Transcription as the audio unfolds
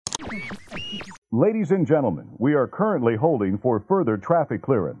Ladies and gentlemen, we are currently holding for further traffic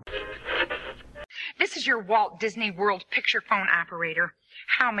clearance. This is your Walt Disney World picture phone operator.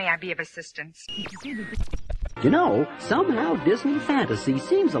 How may I be of assistance? You know, somehow Disney Fantasy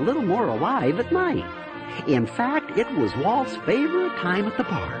seems a little more alive at night. In fact, it was Walt's favorite time at the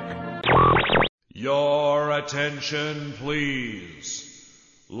park. Your attention, please.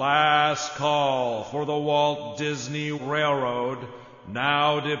 Last call for the Walt Disney Railroad,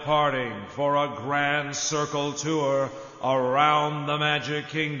 now departing for a grand circle tour around the Magic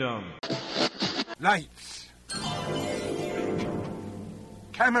Kingdom. Lights.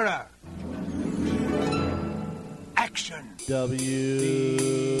 Camera. Action. WDW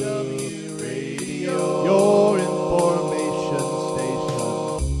Radio, your information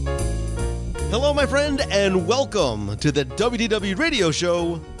station. Hello, my friend, and welcome to the WDW Radio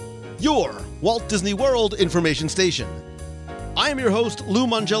Show, your Walt Disney World information station. I am your host, Lou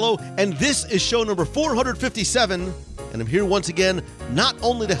Mongello, and this is show number 457, and I'm here once again not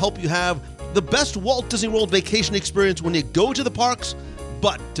only to help you have the best Walt Disney World vacation experience when you go to the parks,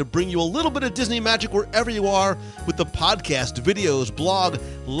 but to bring you a little bit of Disney magic wherever you are with the podcast, videos, blog,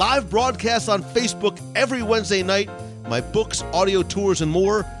 live broadcasts on Facebook every Wednesday night, my books, audio tours, and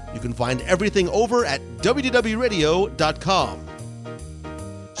more. You can find everything over at WDWRadio.com.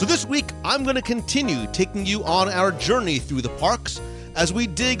 So this week, I'm going to continue taking you on our journey through the parks as we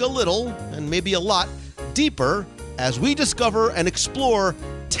dig a little, and maybe a lot, deeper as we discover and explore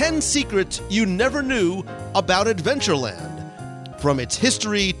 10 secrets you never knew about Adventureland. From its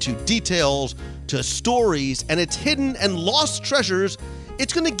history to details to stories and its hidden and lost treasures,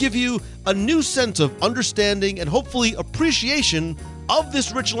 it's going to give you a new sense of understanding and hopefully appreciation of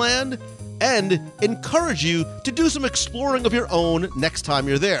this rich land and encourage you to do some exploring of your own next time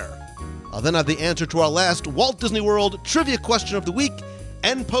you're there. I'll then have the answer to our last Walt Disney World trivia question of the week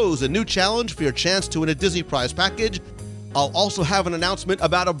and pose a new challenge for your chance to win a Disney Prize package. I'll also have an announcement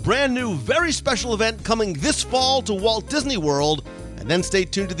about a brand new, very special event coming this fall to Walt Disney World. And then stay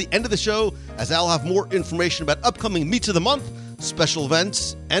tuned to the end of the show as I'll have more information about upcoming Meets of the Month, special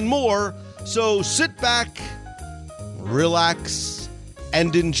events, and more. So sit back, relax,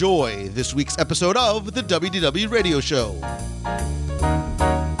 and enjoy this week's episode of the WDW Radio Show.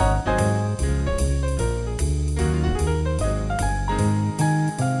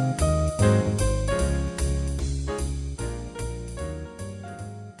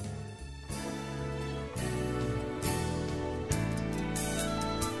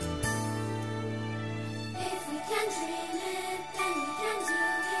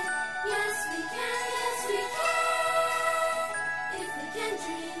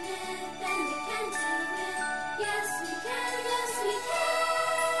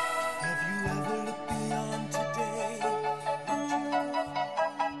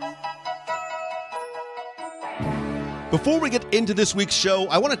 Before we get into this week's show,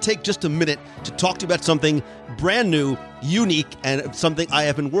 I want to take just a minute to talk to you about something brand new, unique, and something I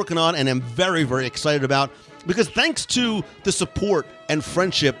have been working on and am very, very excited about. Because thanks to the support and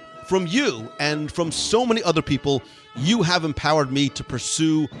friendship from you and from so many other people, you have empowered me to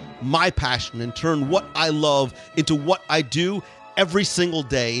pursue my passion and turn what I love into what I do every single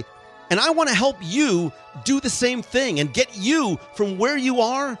day. And I want to help you do the same thing and get you from where you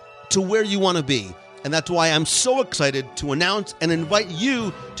are to where you want to be. And that's why I'm so excited to announce and invite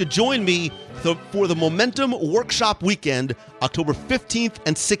you to join me for the Momentum Workshop Weekend, October 15th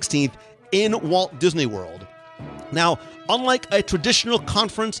and 16th in Walt Disney World. Now, unlike a traditional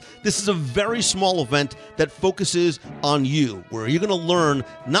conference, this is a very small event that focuses on you, where you're going to learn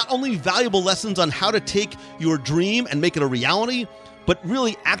not only valuable lessons on how to take your dream and make it a reality, but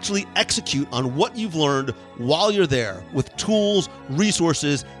really actually execute on what you've learned while you're there with tools,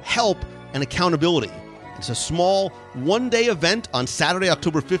 resources, help, and accountability. It's a small one-day event on Saturday,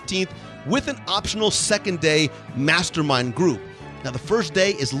 October 15th, with an optional second-day mastermind group. Now, the first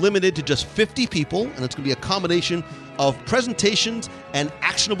day is limited to just 50 people, and it's going to be a combination of presentations and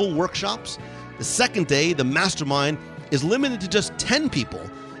actionable workshops. The second day, the mastermind, is limited to just 10 people.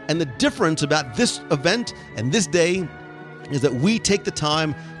 And the difference about this event and this day is that we take the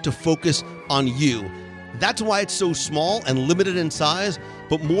time to focus on you. That's why it's so small and limited in size.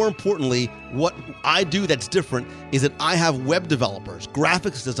 But more importantly, what I do that's different is that I have web developers,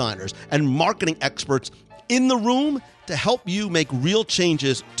 graphics designers, and marketing experts in the room to help you make real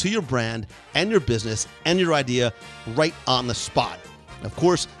changes to your brand and your business and your idea right on the spot. Of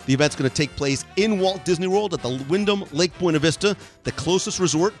course, the event's going to take place in Walt Disney World at the Wyndham Lake Buena Vista, the closest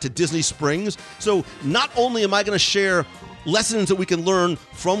resort to Disney Springs. So not only am I going to share lessons that we can learn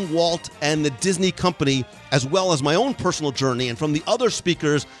from Walt and the Disney company, as well as my own personal journey and from the other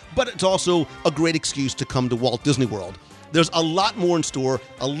speakers, but it's also a great excuse to come to Walt Disney World. There's a lot more in store,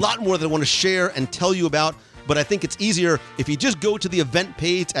 a lot more that I want to share and tell you about, but I think it's easier if you just go to the event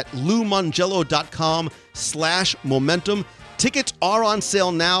page at loumongello.com/momentum. Tickets are on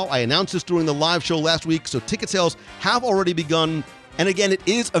sale now. I announced this during the live show last week, so ticket sales have already begun. And again, it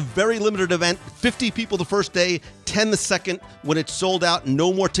is a very limited event. 50 people the first day, 10 the second. When it's sold out,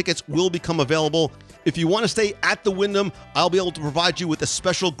 no more tickets will become available. If you want to stay at the Wyndham, I'll be able to provide you with a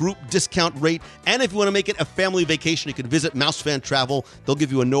special group discount rate. And if you want to make it a family vacation, you can visit Mouse Fan Travel. They'll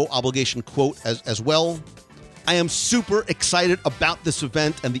give you a no-obligation quote as well. I am super excited about this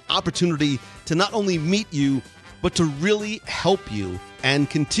event and the opportunity to not only meet you, but to really help you and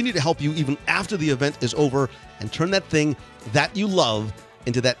continue to help you even after the event is over and turn that thing that you love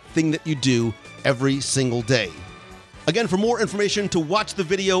into that thing that you do every single day. Again, for more information, to watch the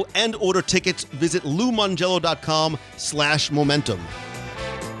video and order tickets, visit loumongello.com/momentum.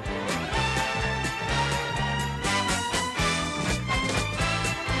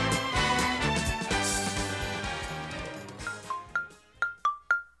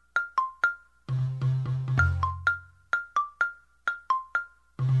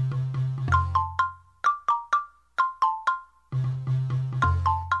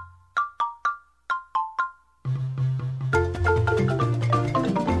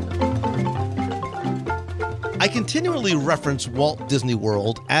 I continually reference Walt Disney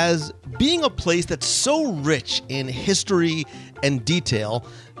World as being a place that's so rich in history and detail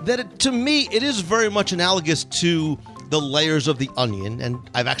that to me it is very much analogous to the layers of the onion, and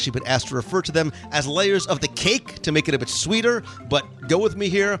I've actually been asked to refer to them as layers of the cake to make it a bit sweeter, but go with me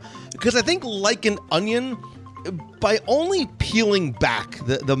here, because I think like an onion, by only peeling back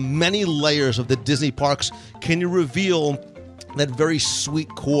the many layers of the Disney parks can you reveal that very sweet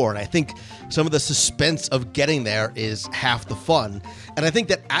core. And I think some of the suspense of getting there is half the fun. And I think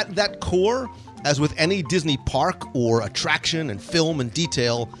that at that core, as with any Disney park or attraction and film and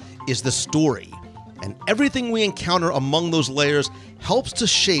detail, is the story. And everything we encounter among those layers helps to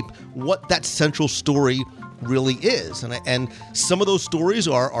shape what that central story really is. And some of those stories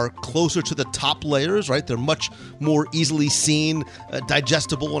are closer to the top layers, right? They're much more easily seen,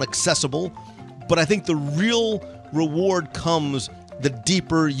 digestible, and accessible. But I think the real reward comes the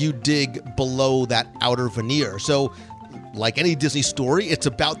deeper you dig below that outer veneer. So, like any Disney story, it's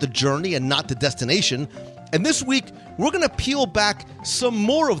about the journey and not the destination. And this week, we're going to peel back some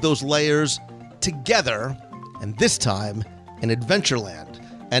more of those layers together, and this time in Adventureland.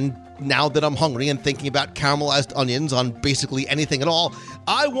 And now that I'm hungry and thinking about caramelized onions on basically anything at all,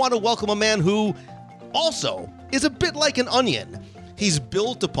 I want to welcome a man who also is a bit like an onion. He's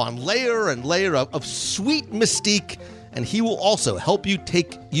built upon layer and layer of sweet mystique, and he will also help you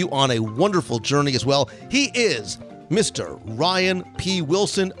take you on a wonderful journey as well. He is Mr. Ryan P.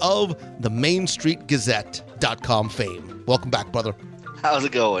 Wilson of the MainStreetGazette.com fame. Welcome back, brother. How's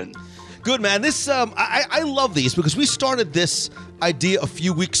it going? Good, man. This I love these because we started this idea a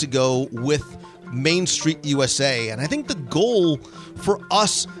few weeks ago with Main Street USA, and I think the goal for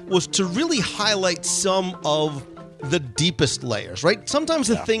us was to really highlight some of the deepest layers, right? Sometimes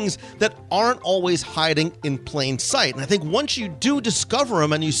the things that aren't always hiding in plain sight. And I think once you do discover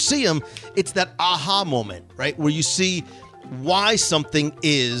them and you see them, it's that aha moment, right? Where you see why something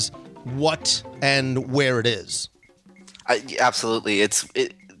is what and where it is. Absolutely.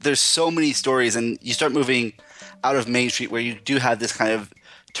 There's so many stories, and you start moving out of Main Street where you do have this kind of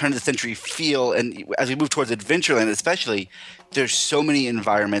turn of the century feel. And as we move towards Adventureland especially, there's so many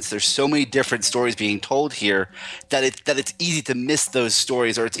environments, there's so many different stories being told here that it's easy to miss those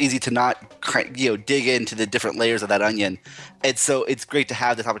stories, or it's easy to not dig into the different layers of that onion. And so it's great to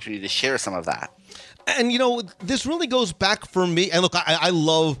have this opportunity to share some of that. And this really goes back for me. And look, I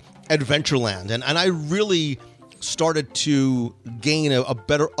love Adventureland, and I really started to gain a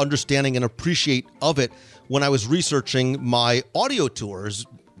better understanding and appreciate of it when I was researching my audio tours.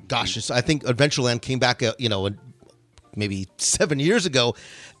 Gosh, I think Adventureland came back, maybe 7 years ago,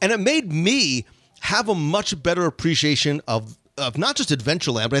 and it made me have a much better appreciation of not just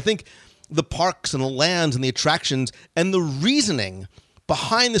Adventureland, but I think the parks and the lands and the attractions and the reasoning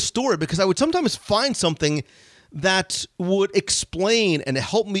behind the story, because I would sometimes find something that would explain and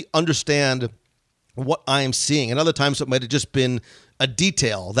help me understand what I am seeing. And other times it might have just been a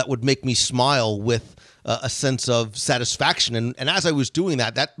detail that would make me smile with a sense of satisfaction. And as I was doing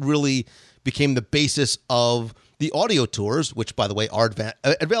that, that really became the basis of the audio tours, which, by the way, are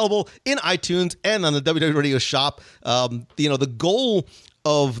available in iTunes and on the WDW Radio shop. The goal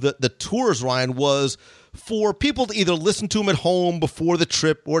of the tours, Ryan, was for people to either listen to them at home before the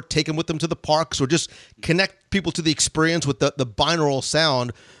trip or take them with them to the parks or just connect people to the experience with the binaural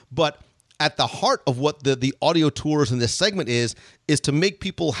sound. But at the heart of what the audio tours in this segment is to make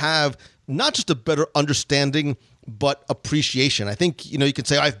people have not just a better understanding, but appreciation. I think, you can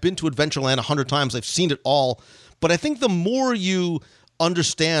say, I've been to Adventureland 100 times, I've seen it all. But I think the more you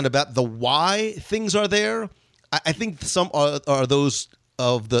understand about the why things are there, I think some are those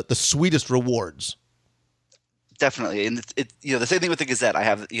of the sweetest rewards. Definitely, and the same thing with the Gazette. I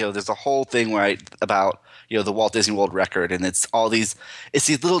have there's a whole thing where about the Walt Disney World record, and it's these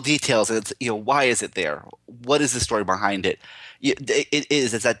little details, and it's why is it there? What is the story behind it?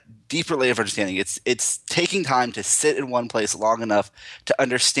 It's that deeper layer of understanding. It's taking time to sit in one place long enough to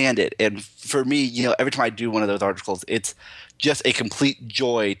understand it. And for me, every time I do one of those articles, it's just a complete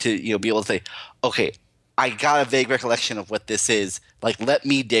joy to be able to say, okay, I got a vague recollection of what this is. Like, let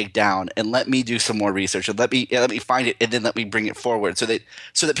me dig down and let me do some more research and let me find it, and then let me bring it forward so that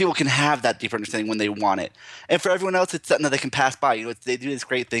people can have that deeper understanding when they want it. And for everyone else, it's something that they can pass by. They do this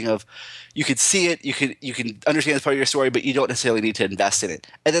great thing of you can see it, you can understand it's part of your story, but you don't necessarily need to invest in it.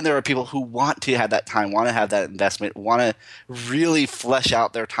 And then there are people who want to have that time, want to have that investment, want to really flesh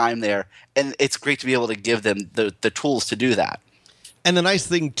out their time there, and it's great to be able to give them the tools to do that. And the nice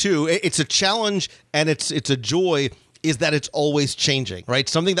thing, too, it's a challenge and it's a joy, is that it's always changing, right?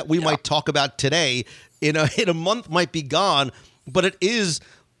 Something that we might talk about today in a month might be gone, but it is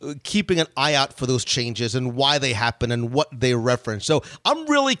keeping an eye out for those changes and why they happen and what they reference. So I'm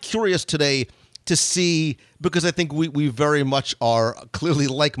really curious today to see, because I think we very much are clearly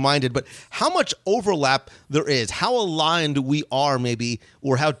like-minded, but how much overlap there is, how aligned we are maybe,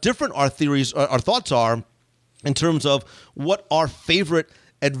 or how different our theories, our thoughts are in terms of what our favorite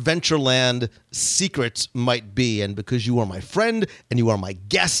Adventureland secrets might be. And because you are my friend and you are my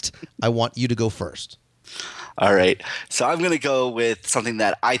guest, I want you to go first. All right. So I'm going to go with something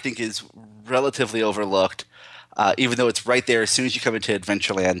that I think is relatively overlooked, even though it's right there as soon as you come into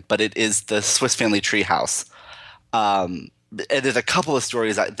Adventureland, but it is the Swiss Family Treehouse. And there's a couple of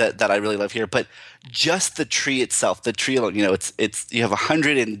stories that I really love here, but just the tree itself, the tree alone, it's you have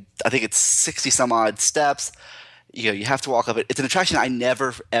 100 and I think it's 60 some odd steps. You have to walk up it. It's an attraction I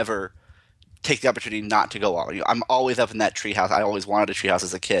never ever take the opportunity not to go on. I'm always up in that tree house. I always wanted a tree house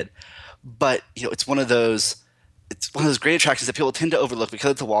as a kid, but it's one of those great attractions that people tend to overlook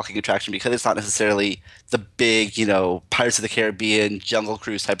because it's a walking attraction, because it's not necessarily the big Pirates of the Caribbean Jungle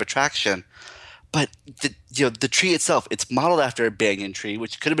Cruise type attraction. But the tree itself, it's modeled after a banyan tree,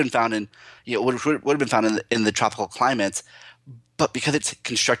 which could have been found in would have been found in the tropical climates. But because it's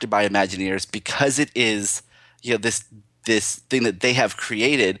constructed by Imagineers, because it is this thing that they have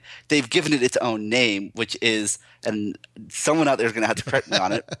created, they've given it its own name, which is, and someone out there is going to have to correct me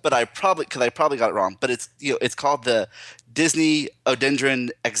on it, but I probably got it wrong. But it's called the Disney Odendron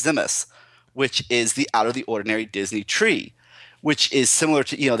Eximus, which is the out of the ordinary Disney tree, which is similar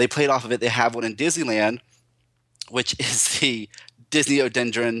to they played off of it. They have one in Disneyland, which is the Disney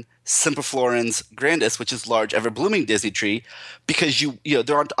Odendron Semperflorens grandis, which is large ever blooming Disney tree, because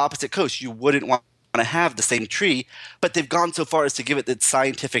they're on opposite coasts. You wouldn't want to have the same tree, but they've gone so far as to give it its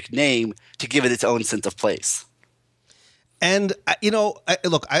scientific name to give it its own sense of place. And,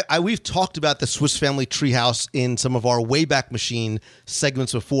 look, we've talked about the Swiss Family Treehouse in some of our Wayback Machine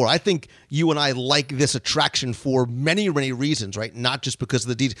segments before. I think you and I like this attraction for many, many reasons, right? Not just because of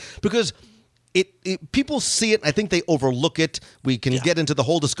the details, because people see it, and I think they overlook it. We can get into the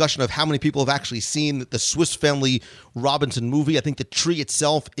whole discussion of how many people have actually seen the Swiss Family Robinson movie. I think the tree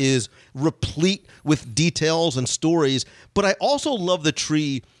itself is replete with details and stories, but I also love the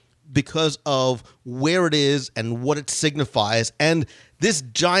tree because of where it is and what it signifies. And this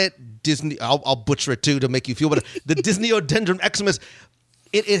giant Disney, I'll butcher it too to make you feel better, the Disney Odendron Eximus,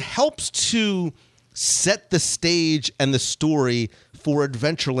 it helps to set the stage and the story for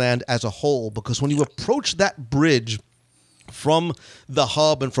Adventureland as a whole, because when you approach that bridge from the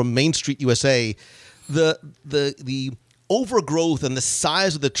hub and from Main Street USA, the overgrowth and the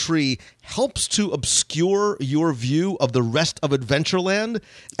size of the tree helps to obscure your view of the rest of Adventureland.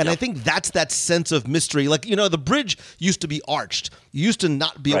 And I think that's that sense of mystery. Like, the bridge used to be arched. You used to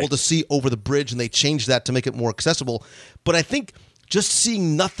not be able to see over the bridge, and they changed that to make it more accessible. But I think just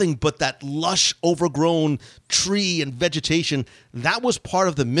seeing nothing but that lush, overgrown tree and vegetation, that was part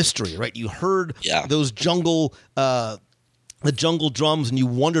of the mystery, right? You heard those jungle the jungle drums and you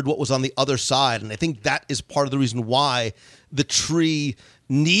wondered what was on the other side. And I think that is part of the reason why the tree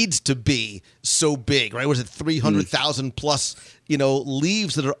needs to be so big, right? Was it 300,000 plus,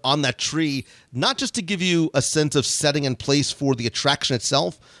 leaves that are on that tree, not just to give you a sense of setting and place for the attraction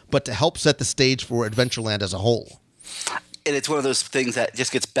itself, but to help set the stage for Adventureland as a whole. And it's one of those things that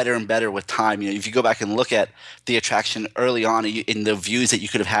just gets better and better with time. If you go back and look at the attraction early on in the views that you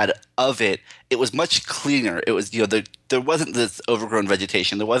could have had of it, it was much cleaner. It was, there wasn't this overgrown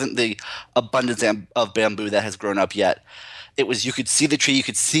vegetation. There wasn't the abundance of bamboo that has grown up yet. It was, you could see the tree, you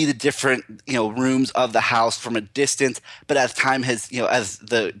could see the different, rooms of the house from a distance. But as time has, as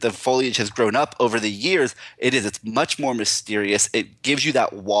the foliage has grown up over the years, it's much more mysterious. It gives you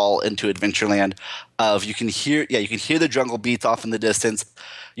that wall into Adventureland of you can hear the jungle beats off in the distance.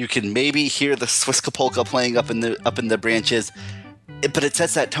 You can maybe hear the Swiska polka playing up in the branches. But it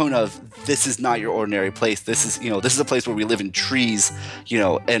sets that tone of this is not your ordinary place. This is a place where we live in trees,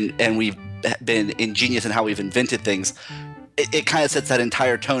 and we've been ingenious in how we've invented things. It kind of sets that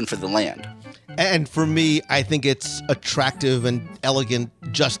entire tone for the land. And for me, I think it's attractive and elegant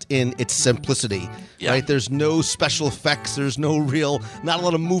just in its simplicity, right? There's no special effects. There's not a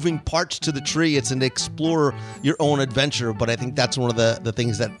lot of moving parts to the tree. It's an explore your own adventure. But I think that's one of the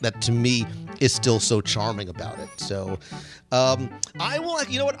things that to me is still so charming about it. So I will,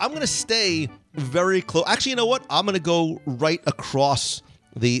 I'm going to stay very close. Actually, I'm going to go right across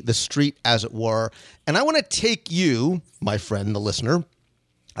the street, as it were. And I want to take you, my friend, the listener,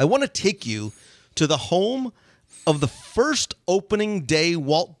 I want to take you to the home of the first opening day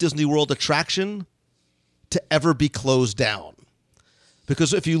Walt Disney World attraction to ever be closed down.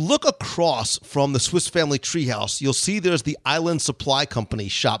 Because if you look across from the Swiss Family Treehouse, you'll see there's the Island Supply Company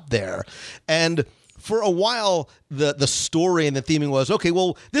shop there. And for a while, the story and the theming was, okay,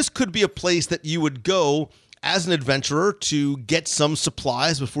 well, this could be a place that you would go as an adventurer to get some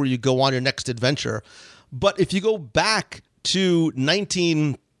supplies before you go on your next adventure. But if you go back to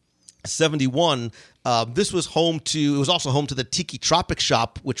 1971, this was also home to the Tiki Tropic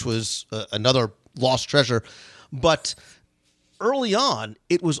Shop, which was another lost treasure. But early on,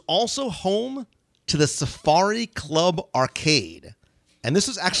 it was also home to the Safari Club Arcade. And this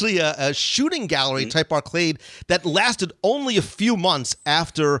is actually a shooting gallery type arcade that lasted only a few months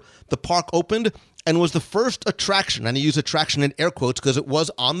after the park opened and was the first attraction, and I use attraction in air quotes because it was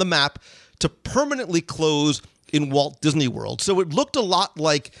on the map, to permanently close in Walt Disney World. So it looked a lot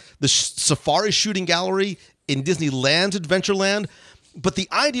like the Safari Shooting Gallery in Disneyland's Adventureland, but the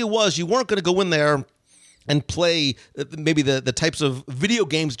idea was you weren't going to go in there and play maybe the types of video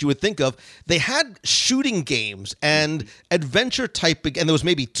games that you would think of. They had shooting games and adventure type, and there was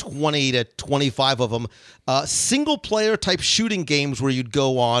maybe 20 to 25 of them, single-player type shooting games where you'd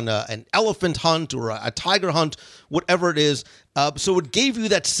go on an elephant hunt or a tiger hunt, whatever it is. So it gave you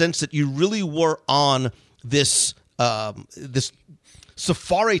that sense that you really were on this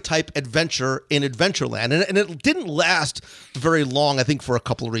safari-type adventure in Adventureland. And it didn't last very long, I think, for a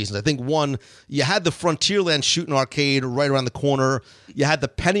couple of reasons. I think, one, you had the Frontierland Shooting Arcade right around the corner. You had the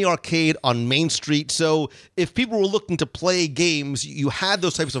Penny Arcade on Main Street. So if people were looking to play games, you had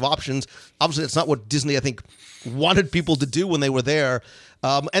those types of options. Obviously, it's not what Disney, I think, wanted people to do when they were there.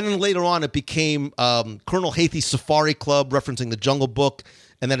 And then later on, it became Colonel Hathey's Safari Club, referencing the Jungle Book.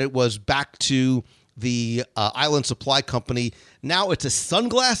 And then it was back to the Island Supply Company. Now it's a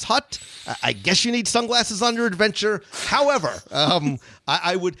sunglass hut. I guess you need sunglasses on your adventure. However,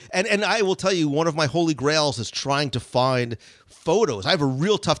 I would, and I will tell you, one of my holy grails is trying to find photos. I have a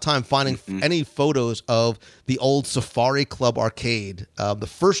real tough time finding any photos of the old Safari Club arcade, the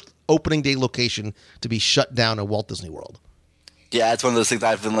first opening day location to be shut down at Walt Disney World. Yeah, it's one of those things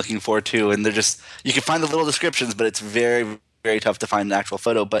I've been looking for too. And they're just, you can find the little descriptions, but it's very, very tough to find an actual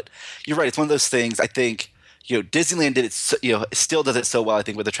photo. But you're right. It's one of those things, I think, Disneyland did it, still does it so well, I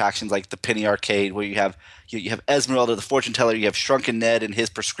think, with attractions like the Penny Arcade, where you have Esmeralda, the fortune teller, you have Shrunken Ned and his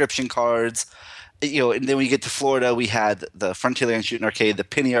prescription cards. And then when you get to Florida, we had the Frontierland Shooting Arcade, the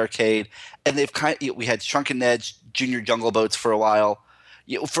Penny Arcade, and we had Shrunken Ned's Junior Jungle Boats for a while.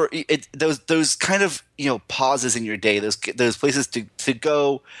 Those kind of pauses in your day, those places to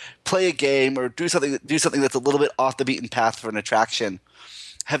go play a game or do something that's a little bit off the beaten path for an attraction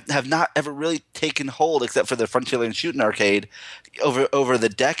have not ever really taken hold, except for the Frontierland Shooting Arcade over the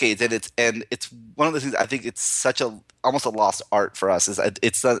decades. And it's one of the things, I think it's such almost a lost art for us.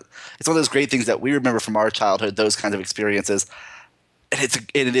 It's one of those great things that we remember from our childhood, those kinds of experiences. And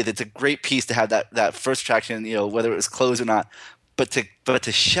it's a great piece to have that first attraction, whether it was closed or not. But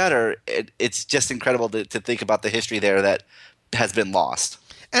to Shutter, it's just incredible to think about the history there that has been lost.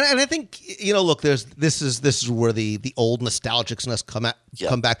 And I think, look, this is where the old nostalgicness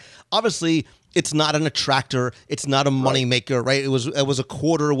come back. Obviously, it's not an attractor, it's not a moneymaker, right? It was a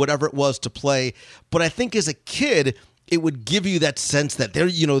quarter or whatever it was to play. But I think as a kid, it would give you that sense that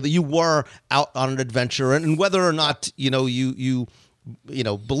that you were out on an adventure, and whether or not you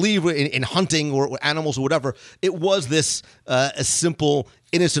believe in hunting or animals or whatever, it was this a simple,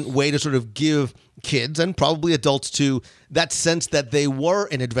 innocent way to sort of give kids and probably adults too that sense that they were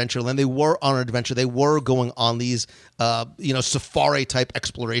in Adventureland, they were on an adventure, they were going on these safari type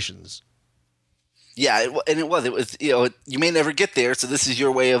explorations. Yeah, it was you may never get there, so this is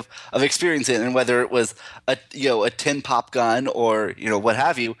your way of experiencing it. And whether it was a tin pop gun or what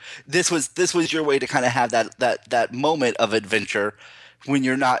have you, this was your way to kind of have that moment of adventure when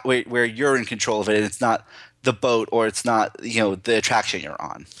you're not where you're in control of it, and it's not the boat or it's not the attraction you're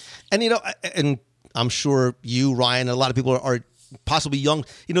on. And and I'm sure you, Ryan, and a lot of people are possibly young.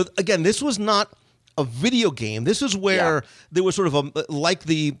 Again, this was not a video game. This is where there was sort of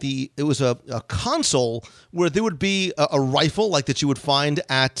it was a console where there would be a rifle like that you would find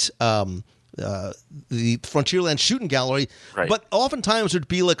at the Frontierland Shooting Gallery, but oftentimes there'd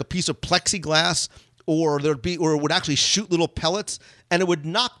be like a piece of plexiglass, or it would actually shoot little pellets, and it would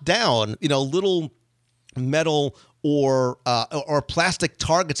knock down little metal or plastic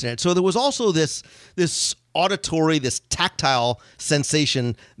targets in it. So there was also this auditory, this tactile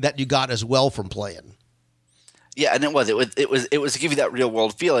sensation that you got as well from playing. Yeah, and it was to give you that real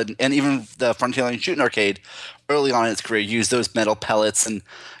world feel, and even the Frontierland Shooting Arcade early on in its career used those metal pellets, and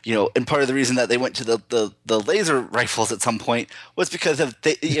and part of the reason that they went to the laser rifles at some point was because of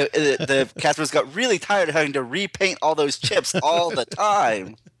the customers got really tired of having to repaint all those chips all the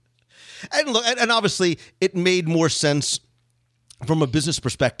time. And look, and obviously it made more sense from a business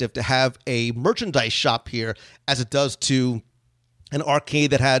perspective to have a merchandise shop here as it does to an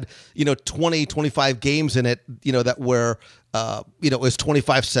arcade that had 20, 25 games in it, that were it was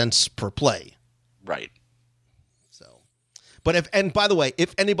 25 cents per play. Right. So, but by the way,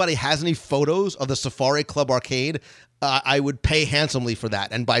 if anybody has any photos of the Safari Club arcade, I would pay handsomely for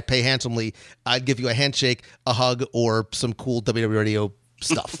that. And by pay handsomely, I'd give you a handshake, a hug, or some cool WDW radio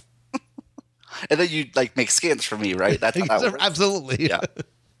stuff. And then you make scans for me, right? That's how that works. Absolutely. Yeah.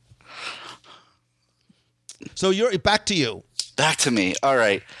 So you're back to you. Back to me. All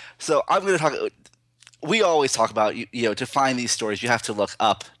right. So I'm going to talk. We always talk about to find these stories, you have to look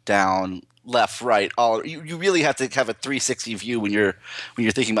up, down, left, right. You really have to have a 360 view when you're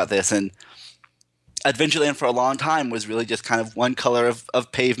thinking about this. And Adventureland for a long time was really just kind of one color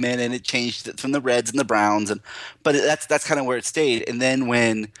of pavement, and it changed from the reds and the browns, but that's kind of where it stayed. And then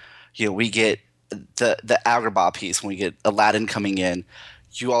when we get the Agrabah piece, when we get Aladdin coming in,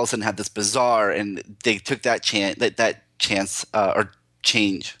 you all of a sudden have this bazaar, and they took that chance or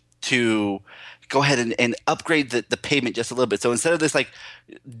change to go ahead and upgrade the pavement just a little bit. So instead of this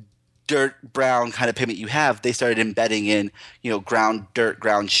dirt brown kind of pavement you have, they started embedding in ground dirt,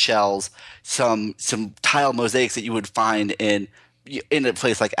 ground shells, some tile mosaics that you would find in a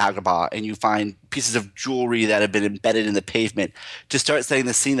place like Agrabah, and you find pieces of jewelry that have been embedded in the pavement to start setting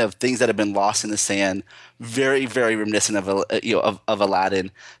the scene of things that have been lost in the sand. Very, very reminiscent of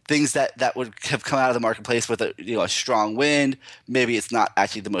Aladdin. Things that would have come out of the marketplace with a strong wind. Maybe it's not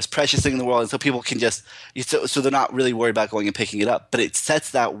actually the most precious thing in the world, and so people can so they're not really worried about going and picking it up. But it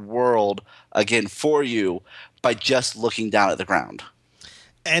sets that world again for you by just looking down at the ground.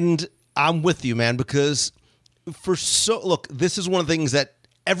 And I'm with you, man, because look, this is one of the things that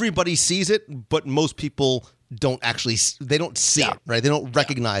everybody sees it, but most people don't see it, right? They don't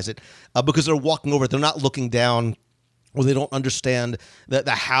recognize it because they're walking over it. They're not looking down, or they don't understand the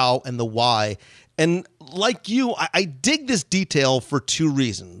how and the why. And like you, I dig this detail for two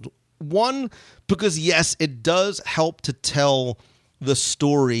reasons. One, because yes, it does help to tell the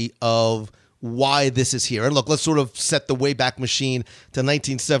story of why this is here. And look, let's sort of set the Wayback Machine to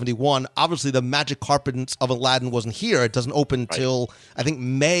 1971. Obviously, the magic carpet of Aladdin wasn't here. It doesn't open till, I think,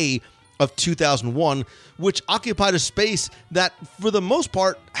 May of 2001, which occupied a space that, for the most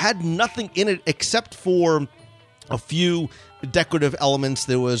part, had nothing in it except for a few decorative elements.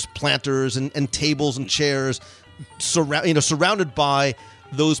 There was planters and tables and chairs surrounded by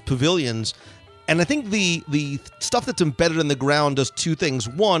those pavilions. And I think the stuff that's embedded in the ground does two things.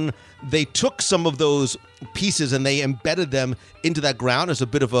 One, they took some of those pieces and they embedded them into that ground as a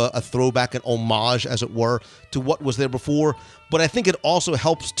bit of a throwback, an homage, as it were, to what was there before. But I think it also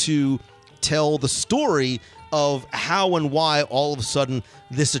helps to tell the story of how and why all of a sudden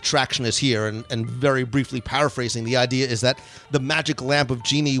this attraction is here. And very briefly paraphrasing, the idea is that the magic lamp of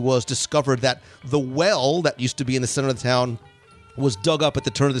Genie was discovered that the well that used to be in the center of the town was dug up at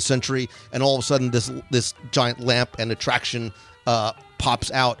the turn of the century, and all of a sudden this giant lamp and attraction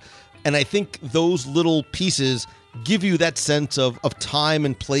pops out. And I think those little pieces give you that sense of time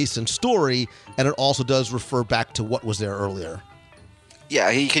and place and story, and it also does refer back to what was there earlier.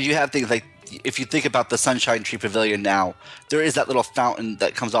 Yeah, because you have things like, if you think about the Sunshine Tree Pavilion now, there is that little fountain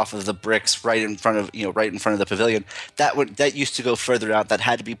that comes off of the bricks right in front of the pavilion. That used to go further out. That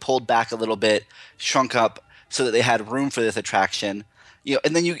had to be pulled back a little bit, shrunk up, so that they had room for this attraction.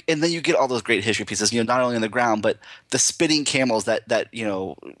 And then you get all those great history pieces. Not only on the ground, but the spinning camels that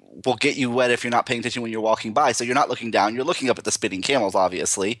will get you wet if you're not paying attention when you're walking by. So you're not looking down; you're looking up at the spinning camels,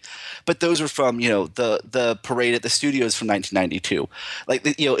 obviously. But those are from the parade at the studios from 1992.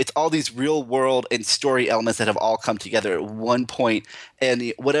 It's all these real world and story elements that have all come together at one point.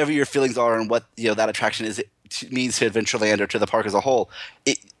 And whatever your feelings are and what that attraction means to Adventureland or to the park as a whole,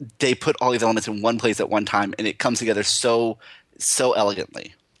 they put all these elements in one place at one time, and it comes together so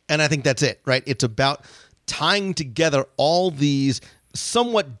elegantly. And I think that's it, right? It's about tying together all these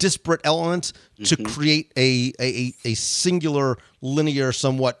somewhat disparate elements to create a singular, linear,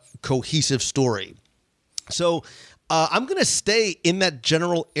 somewhat cohesive story. So I'm going to stay in that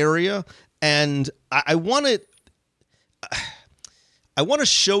general area, and I want to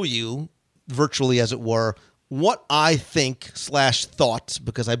show you, virtually as it were, what I think / thought,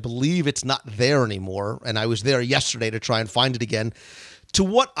 because I believe it's not there anymore, and I was there yesterday to try and find it again, to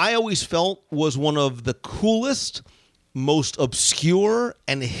what I always felt was one of the coolest, most obscure,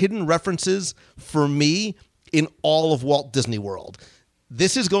 and hidden references for me in all of Walt Disney World.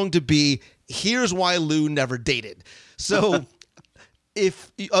 This is going to be, here's why Lou never dated. So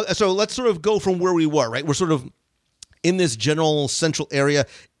so let's sort of go from where we were, right? We're sort of in this general central area.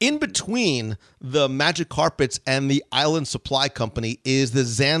 In between the Magic Carpets and the Island Supply Company is the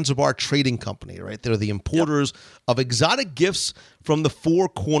Zanzibar Trading Company, right? They're the importers of exotic gifts from the four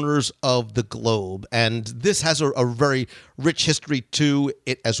corners of the globe. And this has a very rich history to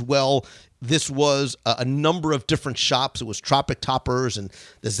it as well. This was a number of different shops. It was Tropic Toppers and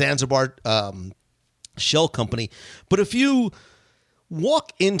the Zanzibar Shell Company. But if you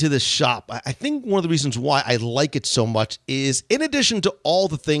walk into this shop, I think one of the reasons why I like it so much is, in addition to all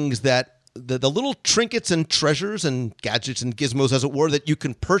the things that the little trinkets and treasures and gadgets and gizmos, as it were, that you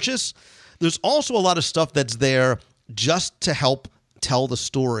can purchase, there's also a lot of stuff that's there just to help tell the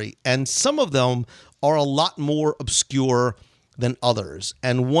story. And some of them are a lot more obscure than others.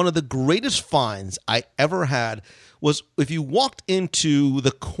 And one of the greatest finds I ever had was if you walked into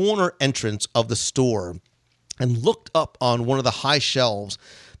the corner entrance of the store and looked up on one of the high shelves,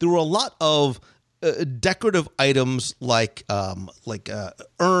 there were a lot of decorative items like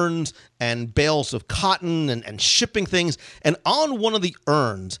urns and bales of cotton and shipping things. And on one of the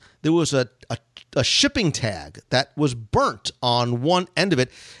urns, there was a shipping tag that was burnt on one end of it,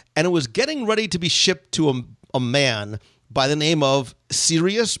 and it was getting ready to be shipped to a man by the name of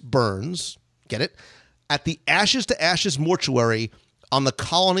Sirius Burns, get it, at the Ashes to Ashes mortuary on the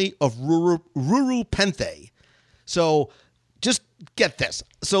colony of Ruru Penthe. So just get this.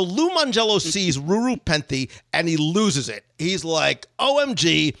 So Lou Mangello sees Ruru Penthe and he loses it. He's like,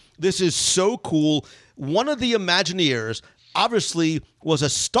 OMG, this is so cool. One of the Imagineers obviously was a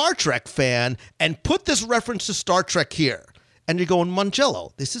Star Trek fan and put this reference to Star Trek here. And you're going,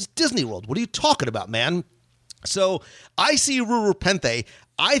 Mangello, this is Disney World. What are you talking about, man? So I see Ruru Penthe.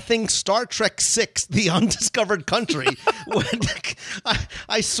 I think Star Trek VI, The Undiscovered Country.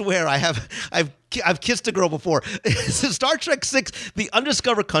 I swear I've kissed a girl before. Star Trek VI, The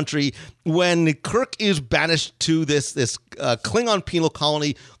Undiscovered Country, when Kirk is banished to this Klingon penal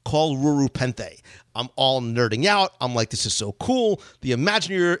colony called Ruru Penthe. I'm all nerding out. I'm like, this is so cool. The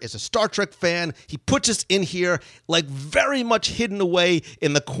Imagineer is a Star Trek fan. He puts us in here, like very much hidden away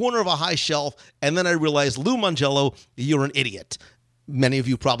in the corner of a high shelf. And then I realized, Lou Mangello, you're an idiot. Many of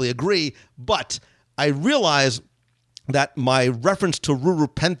you probably agree, but I realized that my reference to Ruru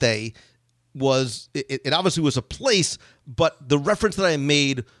Penthe was, it obviously was a place, but the reference that I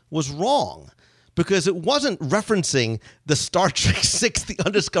made was wrong because it wasn't referencing the Star Trek VI, The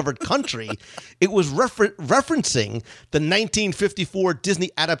Undiscovered Country. It was referencing the 1954 Disney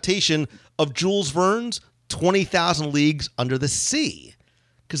adaptation of Jules Verne's 20,000 Leagues Under the Sea,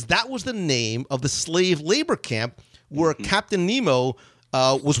 because that was the name of the slave labor camp where Captain Nemo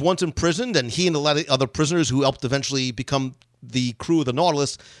was once imprisoned, and he and a lot of other prisoners who helped eventually become the crew of the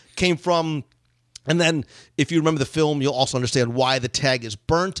Nautilus came from. And then if you remember the film, you'll also understand why the tag is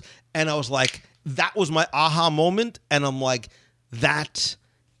burnt. And I was like, that was my aha moment. And I'm like, that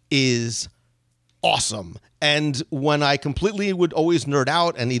is awesome. And when I completely would always nerd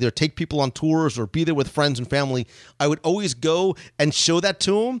out and either take people on tours or be there with friends and family, I would always go and show that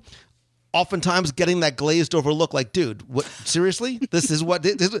to them. Oftentimes getting that glazed over look like, dude, what, seriously? This is what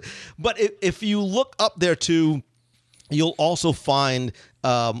this is. But if you look up there too, you'll also find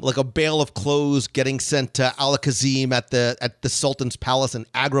like a bale of clothes getting sent to Al-Kazim at the Sultan's Palace in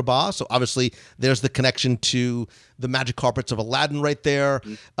Agrabah. So obviously there's the connection to the magic carpets of Aladdin right there.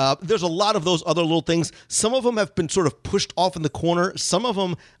 There's a lot of those other little things. Some of them have been sort of pushed off in the corner. Some of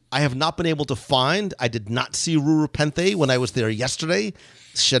them I have not been able to find. I did not see Ruru Penthe when I was there yesterday,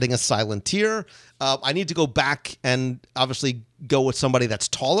 shedding a silent tear. I need to go back and obviously go with somebody that's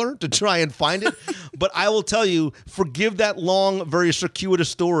taller to try and find it. But I will tell you, forgive that long, very circuitous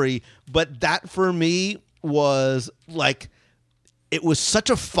story, but that for me was like, it was such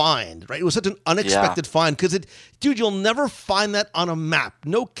a find, right? It was such an unexpected find because dude, you'll never find that on a map.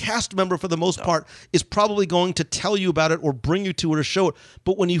 No cast member for the most part is probably going to tell you about it or bring you to it or show it.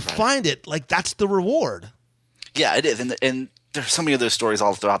 But when you find it, like that's the reward. Yeah, it is. And there's so many of those stories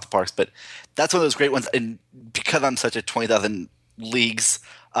all throughout the parks, but that's one of those great ones. And because I'm such a 20,000 leagues,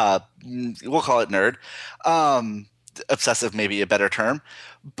 we'll call it nerd, obsessive, maybe a better term,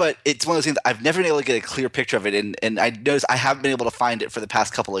 but it's one of those things that I've never been able to get a clear picture of it. And I noticed I haven't been able to find it for the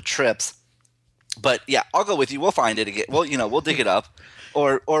past couple of trips, but yeah, I'll go with you. We'll find it again. Well, we'll dig it up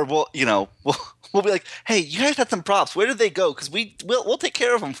or we'll be like, hey, you guys had some props. Where did they go? Cause we'll take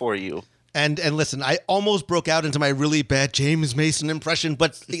care of them for you. And listen, I almost broke out into my really bad James Mason impression,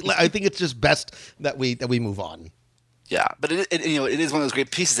 but I think it's just best that we move on. Yeah, but it is one of those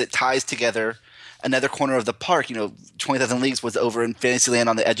great pieces. It ties together another corner of the park. 20,000 Leagues was over in Fantasyland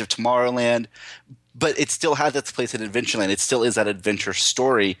on the edge of Tomorrowland, but it still has its place in Adventureland. It still is that adventure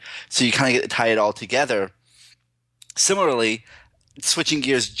story, so you kind of get to tie it all together. Similarly, switching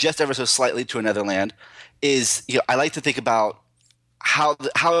gears just ever so slightly to another land is, I like to think about how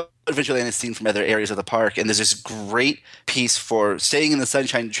Adventureland is seen from other areas of the park, and there's this great piece for staying in the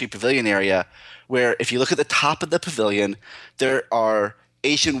Sunshine Tree Pavilion area where if you look at the top of the pavilion, there are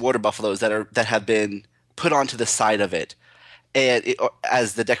Asian water buffaloes that have been put onto the side of it, and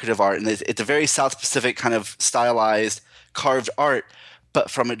as the decorative art, and it's a very South Pacific kind of stylized carved art. But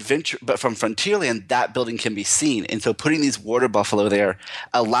from Frontierland, that building can be seen, and so putting these water buffalo there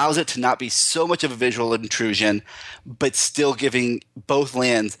allows it to not be so much of a visual intrusion, but still giving both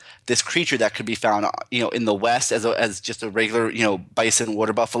lands this creature that could be found, in the West as just a regular, bison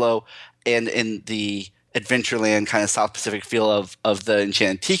water buffalo, and in the Adventureland kind of South Pacific feel of the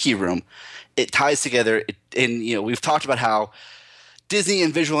Enchanted Tiki Room. It ties together. We've talked about how Disney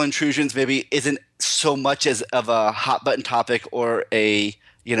and visual intrusions maybe isn't so much as of a hot button topic or a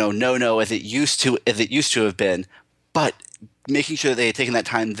no as it used to have been, but making sure that they had taken that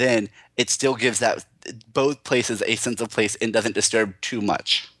time then, it still gives that both places a sense of place and doesn't disturb too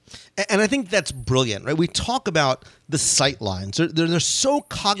much. And I think that's brilliant, right? We talk about the sight lines. They're so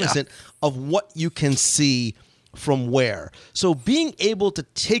cognizant of what you can see from where. So being able to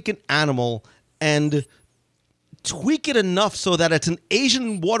take an animal and tweak it enough so that it's an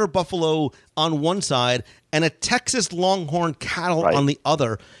Asian water buffalo on one side and a Texas longhorn cattle on the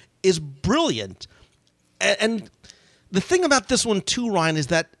other is brilliant. And the thing about this one too, Ryan, is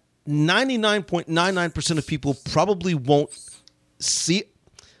that 99.99% of people probably won't see it.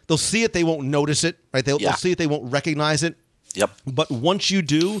 They'll see it, they won't notice it, right? They'll see it, they won't recognize it. Yep. But once you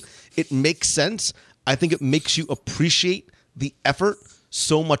do, it makes sense. I think it makes you appreciate the effort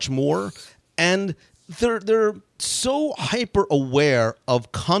so much more. And they're so hyper aware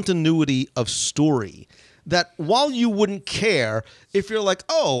of continuity of story that while you wouldn't care if you're like,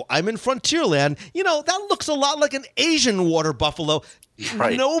 oh, I'm in Frontierland, that looks a lot like an Asian water buffalo.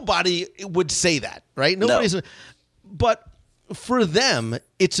 Right. Nobody would say that, right? But for them,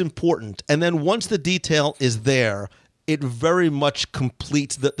 it's important. And then once the detail is there, it very much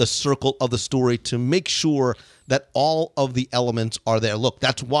completes the circle of the story to make sure that all of the elements are there. Look,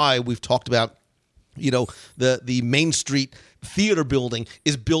 that's why we've talked about the Main Street theater building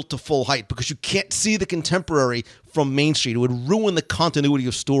is built to full height because you can't see the contemporary from Main Street. It would ruin the continuity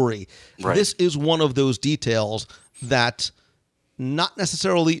of story. Right. This is one of those details that not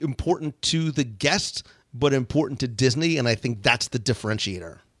necessarily important to the guest, but important to Disney, and I think that's the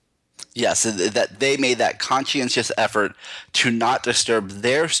differentiator. Yes, that they made that conscientious effort to not disturb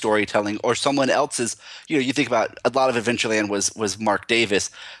their storytelling or someone else's. You think about a lot of Adventureland was Mark Davis,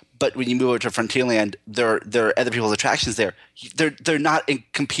 but when you move over to Frontierland, there are other people's attractions there. They're not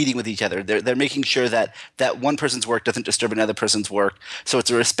competing with each other. They're making sure that one person's work doesn't disturb another person's work. So it's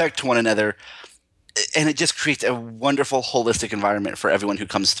a respect to one another, and it just creates a wonderful holistic environment for everyone who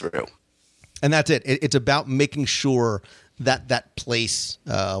comes through. And that's it. It's about making sure that that place,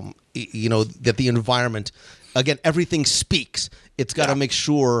 that the environment, again, everything speaks. It's got to make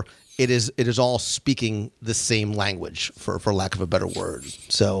sure it is all speaking the same language, for lack of a better word.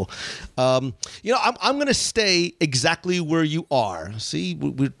 So, I'm going to stay exactly where you are. See,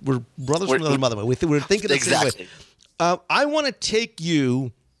 we're brothers from another mother. We're thinking the same way. I want to take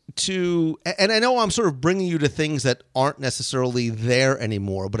you to, and I know I'm sort of bringing you to things that aren't necessarily there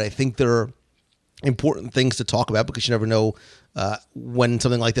anymore, but I think they're important things to talk about because you never know when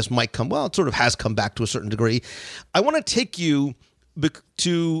something like this might come. Well, it sort of has come back to a certain degree. I want to take you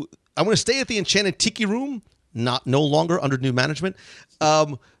to. I want to stay at the Enchanted Tiki Room, no longer under new management,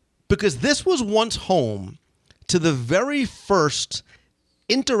 because this was once home to the very first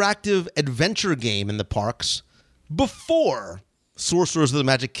interactive adventure game in the parks before Sorcerers of the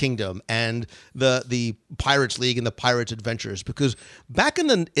Magic Kingdom and the Pirates League and the Pirates Adventures. Because back in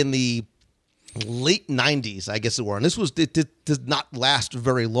the late 90s, I guess it were, and it did not last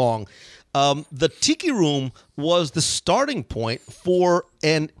very long. The Tiki Room was the starting point for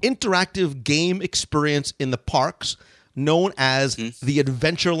an interactive game experience in the parks known as the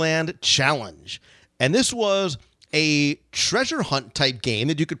Adventureland Challenge. And this was a treasure hunt type game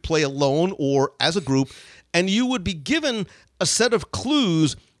that you could play alone or as a group, and you would be given a set of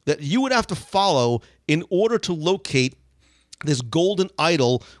clues that you would have to follow in order to locate this golden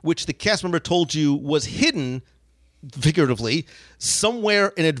idol, which the cast member told you was hidden, figuratively, somewhere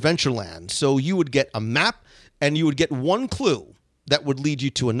in Adventureland. So you would get a map, and you would get one clue that would lead you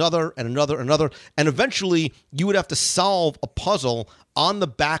to another and another and another, and eventually you would have to solve a puzzle on the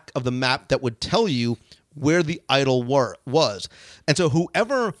back of the map that would tell you where the idol was. And so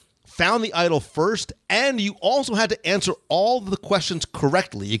whoever found the idol first, and you also had to answer all the questions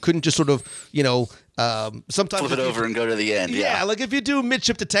correctly. You couldn't just sort of, sometimes flip it over and go to the end. Yeah, like if you do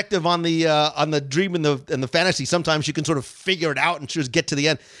Midship Detective on the Dream and the Fantasy, sometimes you can sort of figure it out and just get to the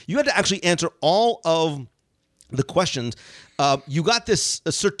end. You had to actually answer all of the questions. You got this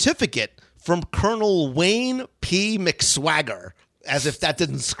certificate from Colonel Wayne P. McSwagger, as if that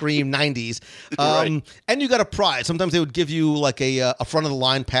didn't scream 90s. Right. And you got a prize. Sometimes they would give you like a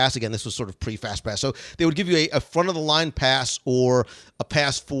front-of-the-line pass. Again, this was sort of pre-Fast Pass. So they would give you a front-of-the-line pass or a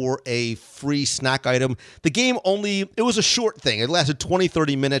pass for a free snack item. The game it was a short thing. It lasted 20,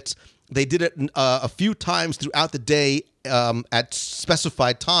 30 minutes. They did it a few times throughout the day at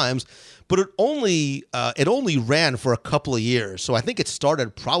specified times. But it only ran for a couple of years. So I think it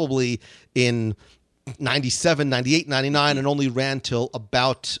started probably in 97, 98, 99, and only ran till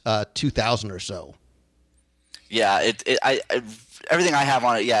about 2000 or so. Yeah, everything I have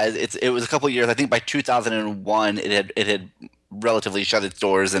on it. Yeah, it was a couple of years. I think by 2001, it had relatively shut its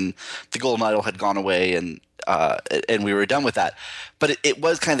doors, and the golden idol had gone away, and we were done with that. But it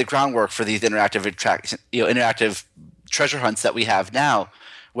was kind of the groundwork for these interactive treasure hunts that we have now.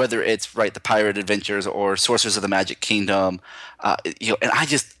 Whether it's the Pirate Adventures or Sorcerers of the Magic Kingdom, and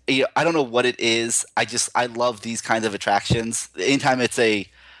I don't know what it is. I love these kinds of attractions. Anytime it's a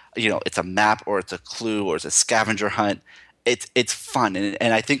map or it's a clue or it's a scavenger hunt, it's fun.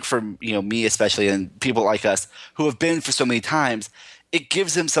 And I think for me especially and people like us who have been for so many times, it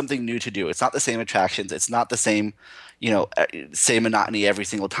gives them something new to do. It's not the same attractions. It's not the same same monotony every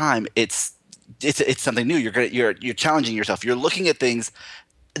single time. It's something new. You're challenging yourself. You're looking at things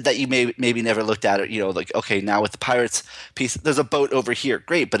that you maybe never looked at it, like, okay, now with the Pirates piece, there's a boat over here.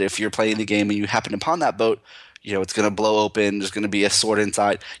 Great. But if you're playing the game and you happen upon that boat, it's going to blow open. There's going to be a sword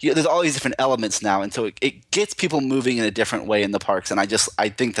inside. There's all these different elements now. And so it gets people moving in a different way in the parks. And I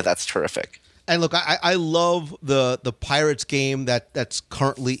think that's terrific. And look, I love the Pirates game that's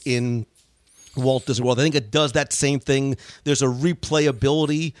currently in Walt Disney World. I think it does that same thing. There's a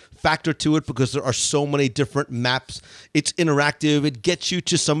replayability factor to it because there are so many different maps. It's interactive. It gets you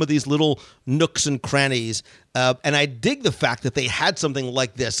to some of these little nooks and crannies. And I dig the fact that they had something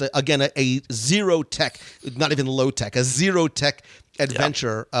like this. Again, a zero tech, not even low tech, a zero tech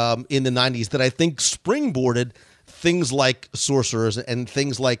adventure in the 90s that I think springboarded things like Sorcerers and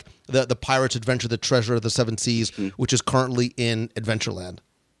things like the Pirates Adventure, the Treasure of the Seven Seas, which is currently in Adventureland.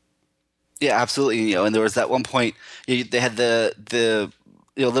 Yeah, absolutely. And there was that one point they had the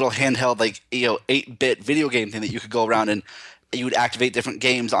little handheld 8-bit video game thing that you could go around and you would activate different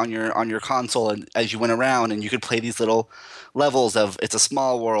games on your console, and as you went around, and you could play these little levels of It's a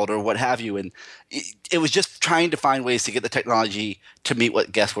Small World or what have you. And it was just trying to find ways to get the technology to meet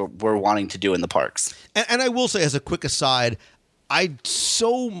what guests were wanting to do in the parks. And I will say, as a quick aside, I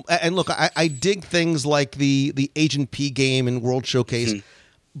dig things like the Agent P game and World Showcase,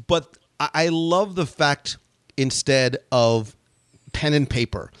 but I love the fact, instead of pen and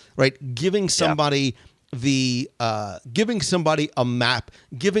paper, right? Giving somebody giving somebody a map,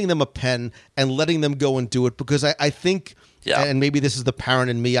 giving them a pen, and letting them go and do it. Because I think, and maybe this is the parent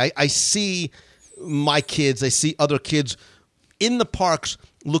in me, I see my kids, I see other kids in the parks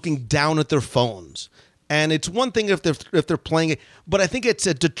looking down at their phones. And it's one thing if they're playing it, but I think it's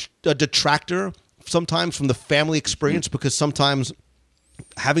a detractor sometimes from the family experience, because sometimes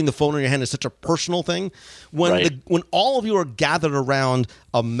having the phone in your hand is such a personal thing. When when all of you are gathered around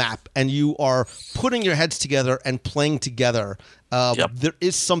a map and you are putting your heads together and playing together, there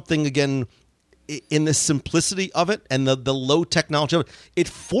is something, again, in the simplicity of it and the low technology of it. It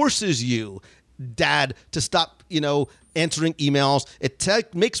forces you, Dad, to stop, answering emails.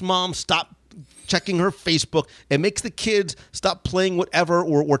 It makes Mom stop checking her Facebook. It makes the kids stop playing whatever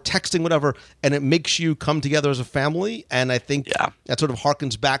or texting whatever, and it makes you come together as a family. And I think that sort of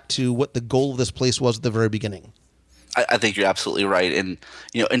harkens back to what the goal of this place was at the very beginning. I think you're absolutely right, and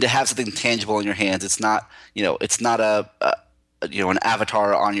and to have something tangible in your hands, it's not an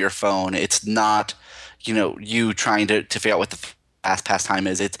avatar on your phone. It's not you trying to figure out what the pastime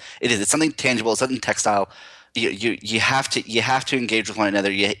is. It's something tangible. It's something textile. You have to engage with one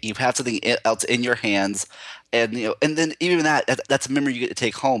another. You have something else in your hands, and and then even that's a memory you get to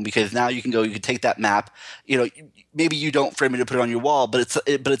take home, because now you can take that map. Maybe you don't frame it to put it on your wall, but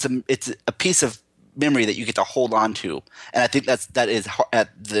it's a piece of memory that you get to hold on to, and I think that is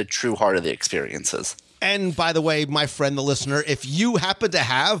at the true heart of the experiences. And by the way, my friend, the listener, if you happen to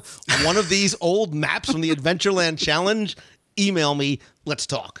have one of these old maps from the Adventureland Challenge, email me. Let's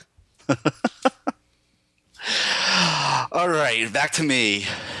talk. All right, back to me.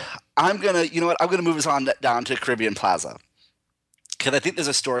 I'm gonna move us on down to Caribbean Plaza, because I think there's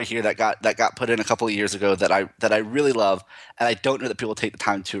a story here that got put in a couple of years ago that I really love, and I don't know that people take the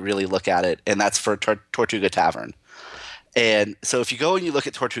time to really look at it, and that's for Tortuga Tavern. And so if you go and you look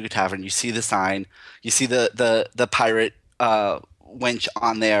at Tortuga Tavern, you see the sign, you see the pirate wench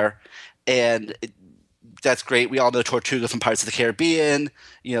on there, and that's great. We all know Tortuga from Pirates of the Caribbean.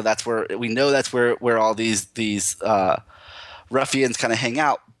 That's where all these ruffians kind of hang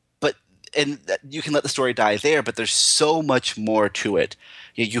out. And you can let the story die there, but there's so much more to it.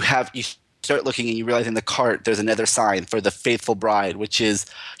 You start looking and you realize in the cart there's another sign for the Faithful Bride, which is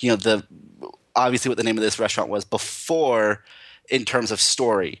obviously what the name of this restaurant was before in terms of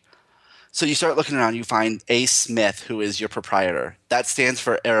story. So you start looking around, you find A. Smith, who is your proprietor. That stands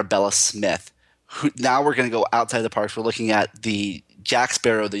for Arabella Smith. Now we're going to go outside the parks. We're looking at the Jack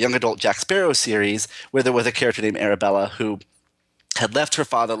Sparrow, the young adult Jack Sparrow series, where there was a character named Arabella who had left her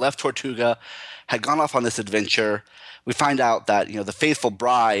father, left Tortuga, had gone off on this adventure. We find out that the Faithful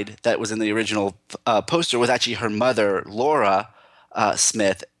Bride that was in the original poster was actually her mother, Laura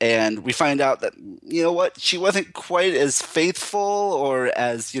Smith, and we find out that she wasn't quite as faithful, or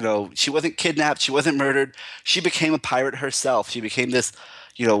as she wasn't kidnapped, she wasn't murdered. She became a pirate herself. She became this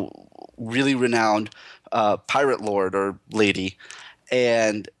really renowned pirate lord or lady,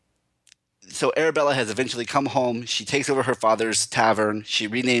 and so Arabella has eventually come home. She takes over her father's tavern. She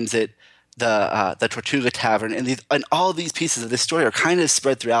renames it the Tortuga Tavern, and all these pieces of this story are kind of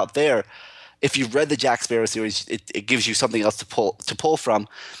spread throughout there. If you've read the Jack Sparrow series, it gives you something else to pull from,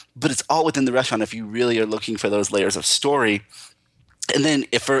 but it's all within the restaurant if you really are looking for those layers of story. And then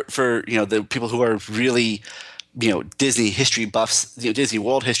if for the people who are really Disney history buffs, Disney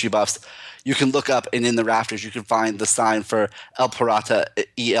World history buffs, you can look up, and in the rafters you can find the sign for El Pirata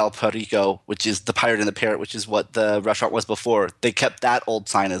y El Perico, which is the pirate and the parrot, which is what the restaurant was before. They kept that old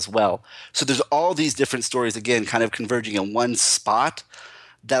sign as well. So there's all these different stories, again, kind of converging in one spot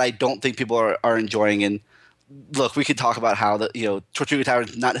that I don't think people are enjoying. And look, we could talk about how Tortuga Tavern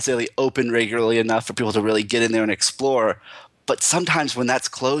is not necessarily open regularly enough for people to really get in there and explore. But sometimes when that's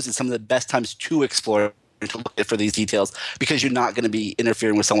closed, it's some of the best times to explore and to look for these details, because you're not going to be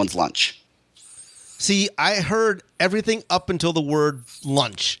interfering with someone's lunch. See, I heard everything up until the word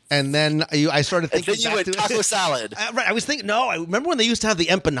lunch, and then I started thinking. And then you went taco salad. Right, I was thinking. No, I remember when they used to have the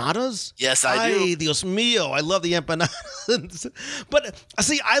empanadas. Yes, I do. Ay, Dios mío, I love the empanadas. But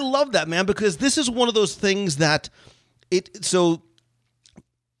see, I love that, man, because this is one of those things that So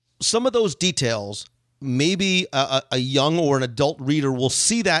some of those details, maybe a young or an adult reader will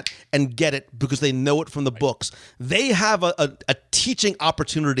see that and get it because they know it from the books. They have a teaching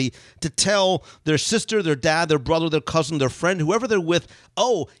opportunity to tell their sister, their dad, their brother, their cousin, their friend, whoever they're with,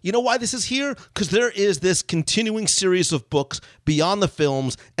 oh, you know why this is here? Because there is this continuing series of books beyond the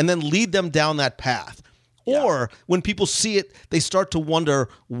films, and then lead them down that path. Yeah. Or when people see it, they start to wonder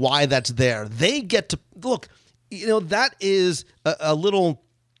why that's there. They get to look, that is a little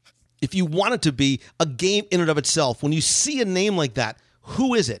if you want it to be a game in and of itself, when you see a name like that,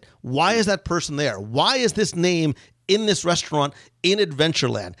 who is it? Why is that person there? Why is this name in this restaurant in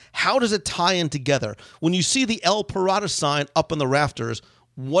Adventureland? How does it tie in together? When you see the El Parada sign up in the rafters,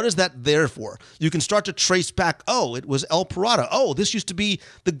 what is that there for? You can start to trace back, oh, it was El Parada. Oh, this used to be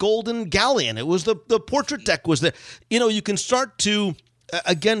the Golden Galleon. It was the portrait deck was there. You can start to,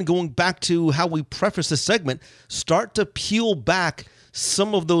 again, going back to how we preface this segment, start to peel back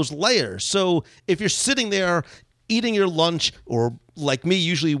some of those layers. So if you're sitting there eating your lunch, or like me,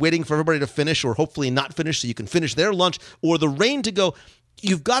 usually waiting for everybody to finish, or hopefully not finish so you can finish their lunch, or the rain to go,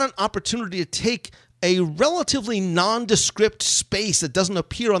 you've got an opportunity to take a relatively nondescript space that doesn't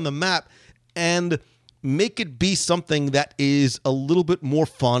appear on the map and make it be something that is a little bit more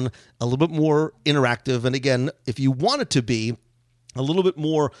fun, a little bit more interactive. And again, if you want it to be a little bit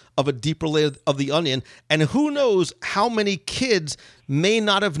more of a deeper layer of the onion. And who knows how many kids may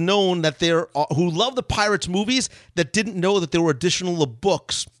not have known that who love the Pirates movies that didn't know that there were additional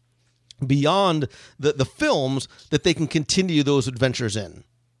books beyond the films that they can continue those adventures in.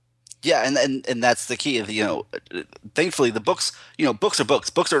 Yeah, and that's the key. Thankfully, the books, books are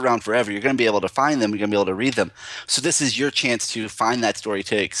books. Books are around forever. You're going to be able to find them. You're going to be able to read them. So this is your chance to find that story,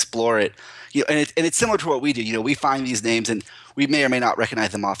 to explore it. And it's similar to what we do. We find these names, and we may or may not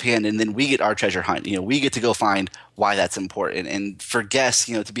recognize them offhand, and then we get our treasure hunt. We get to go find why that's important. And for guests,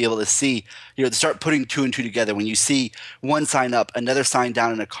 to be able to see, to start putting two and two together. When you see one sign up, another sign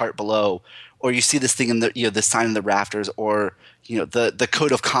down in a cart below, or you see this thing in the sign in the rafters, or the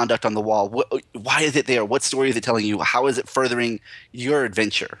code of conduct on the wall. Why is it there? What story is it telling you? How is it furthering your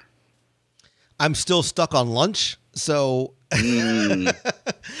adventure? I'm still stuck on lunch, so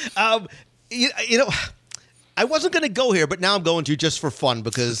I wasn't going to go here, but now I'm going to just for fun,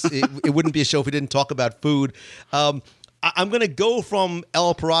 because it wouldn't be a show if we didn't talk about food. I'm going to go from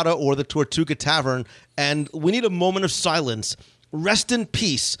El Parada or the Tortuga Tavern, and we need a moment of silence. Rest in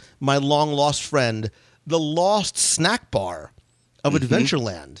peace, my long-lost friend, the Lost Snack Bar of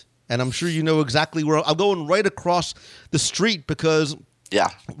Adventureland. And I'm sure you know exactly where I'm going, right across the street, because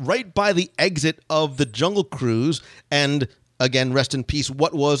right by the exit of the Jungle Cruise, and again, rest in peace,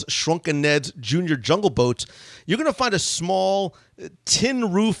 what was Shrunken Ned's Junior Jungle Boats, you're going to find a small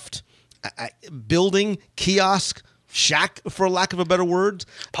tin-roofed building, kiosk, shack, for lack of a better word.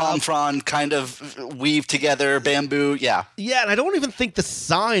 Palm frond kind of weaved together, bamboo, yeah. Yeah, and I don't even think the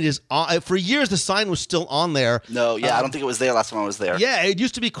sign is on. For years, the sign was still on there. No, I don't think it was there last time I was there. Yeah, it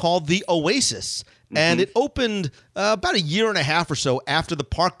used to be called the Oasis, and it opened about a year and a half or so after the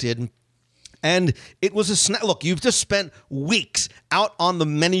park did. And it was a snack. Look, you've just spent weeks out on the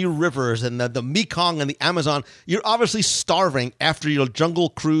many rivers and the Mekong and the Amazon. You're obviously starving after your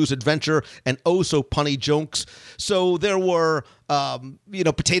Jungle Cruise adventure and oh so punny jokes. So there were,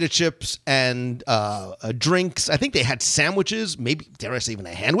 potato chips and drinks. I think they had sandwiches, maybe, dare I say, even a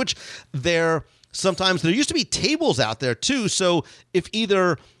handwich. Sometimes there used to be tables out there too. So if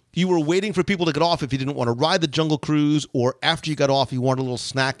either you were waiting for people to get off if you didn't want to ride the Jungle Cruise, or after you got off, you wanted a little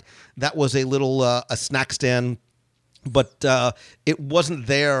snack, that was a little a snack stand. But it wasn't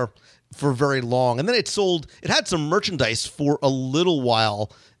there for very long. And then it had some merchandise for a little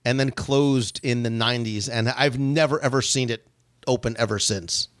while and then closed in the 90s. And I've never, ever seen it open ever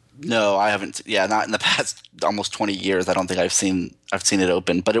since. No, I haven't. Yeah, not in the past almost 20 years. I don't think I've seen it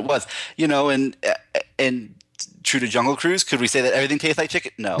open. But it was, and true to Jungle Cruise, could we say that everything tastes like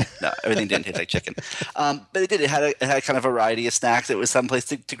chicken? No, everything didn't taste like chicken. But it did. It had kind of a variety of snacks. It was someplace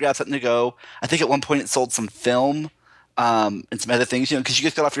to grab something to go. I think at one point it sold some film and some other things, because you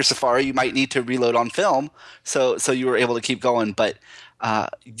just got off your safari, you might need to reload on film. So you were able to keep going. But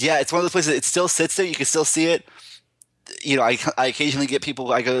it's one of those places, it still sits there. You can still see it. I occasionally get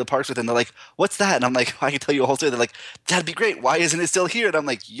people I go to the parks with, and they're like, "What's that?" And I'm like, "I can tell you a whole story." They're like, "That'd be great. Why isn't it still here?" And I'm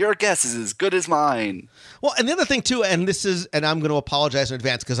like, "Your guess is as good as mine." Well, and the other thing too, and I'm going to apologize in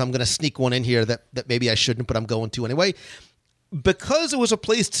advance because I'm going to sneak one in here that maybe I shouldn't, but I'm going to anyway. Because it was a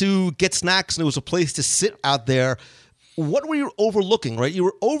place to get snacks and it was a place to sit out there, what were you overlooking, right? You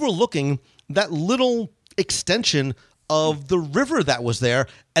were overlooking that little extension of the river that was there,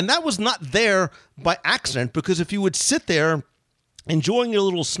 and that was not there by accident, because if you would sit there enjoying your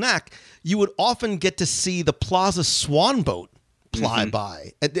little snack, you would often get to see the Plaza Swan boat ply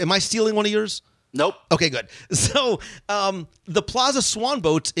by. Am I stealing one of yours? Nope. Okay, good. So the Plaza Swan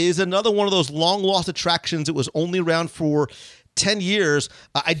boats is another one of those long-lost attractions. It was only around for 10 years.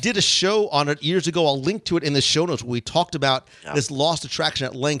 I did a show on it years ago. I'll link to it in the show notes where we talked about this lost attraction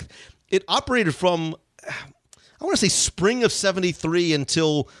at length. It operated from, I want to say, spring of 73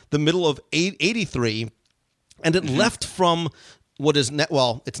 until the middle of 83, and it left from what is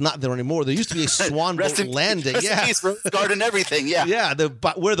well, it's not there anymore. There used to be a swan boat landing. Rest in peace, Rose Garden, everything. Yeah, yeah.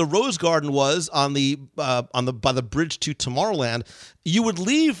 Where the Rose Garden was by the bridge to Tomorrowland, you would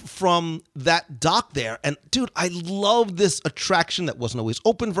leave from that dock there, and dude, I love this attraction that wasn't always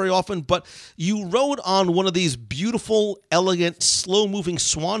open very often, but you rode on one of these beautiful, elegant, slow-moving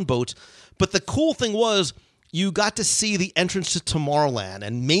swan boats. But the cool thing was, you got to see the entrance to Tomorrowland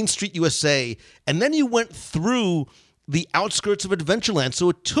and Main Street USA, and then you went through the outskirts of Adventureland. So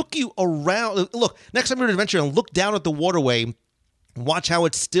it took you around. Look, next time you're at Adventureland, look down at the waterway, watch how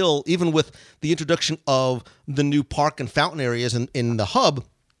it's still, even with the introduction of the new park and fountain areas in the hub,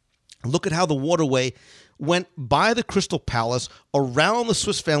 look at how the waterway went by the Crystal Palace, around the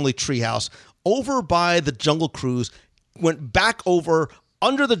Swiss Family Treehouse, over by the Jungle Cruise, went back over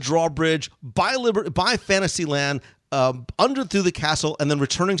under the drawbridge, by Fantasyland, under through the castle, and then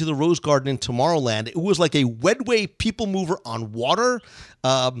returning to the Rose Garden in Tomorrowland. It was like a Wedway people mover on water.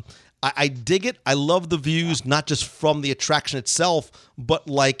 I dig it. I love the views, not just from the attraction itself, but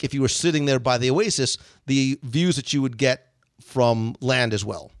like if you were sitting there by the Oasis, the views that you would get from land as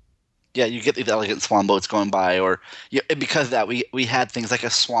well. Yeah, you get these elegant swan boats going by, and because of that, we had things like a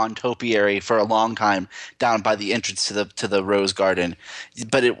swan topiary for a long time down by the entrance to the Rose Garden,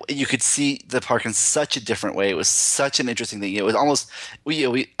 but you could see the park in such a different way. It was such an interesting thing. It was almost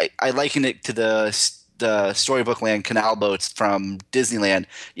I liken it to the Storybook Land canal boats from Disneyland.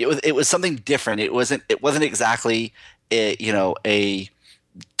 It was something different. It wasn't exactly a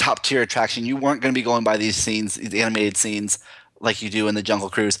top tier attraction. You weren't going to be going by these animated scenes like you do in the Jungle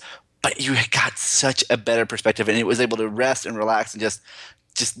Cruise. But you got such a better perspective, and it was able to rest and relax and just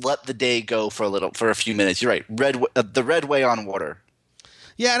let the day go for a few minutes. You're right, the Red Way on water.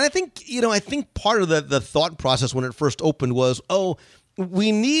 Yeah, and I think part of the thought process when it first opened was,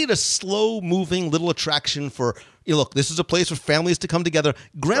 we need a slow-moving little attraction for. Look, this is a place for families to come together.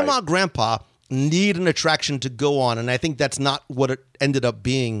 Grandma, Grandpa need an attraction to go on, and I think that's not what it ended up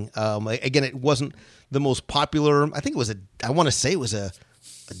being. Again, it wasn't the most popular. I think it was I want to say it was a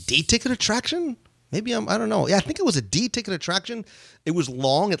D-ticket attraction? Maybe I don't know. Yeah, I think it was a D-ticket attraction. It was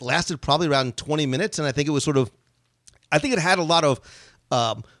long. It lasted probably around 20 minutes, and I think it was I think it had a lot of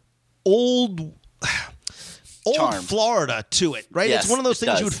old charm. Florida to it, right? Yes, it's one of those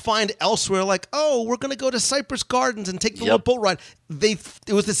things you would find elsewhere, like, we're going to go to Cypress Gardens and take the little boat ride.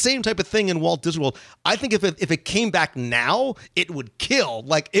 It was the same type of thing in Walt Disney World. I think if it came back now, it would kill.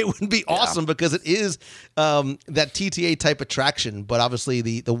 Like, it would be awesome because it is that TTA type attraction. But obviously,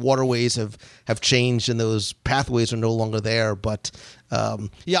 the waterways have changed and those pathways are no longer there. But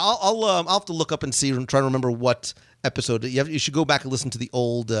I'll have to look up and see and try to remember what episode. You should go back and listen to the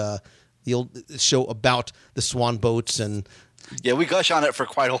old show about the swan boats. And we gush on it for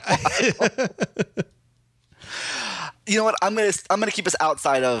quite a while. You know what? I'm gonna keep us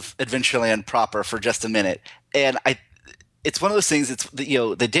outside of Adventureland proper for just a minute. And it's one of those things.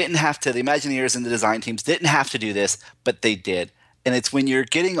 They didn't have to. The Imagineers and the design teams didn't have to do this, but they did. And it's when you're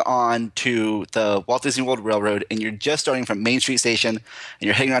getting on to the Walt Disney World Railroad and you're just starting from Main Street Station and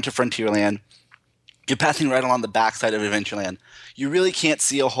you're heading around to Frontierland. You're passing right along the backside of Adventureland. You really can't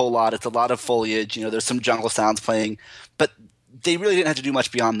see a whole lot. It's a lot of foliage. There's some jungle sounds playing, but they really didn't have to do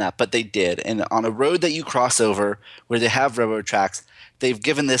much beyond that, but they did. And on a road that you cross over where they have railroad tracks, they've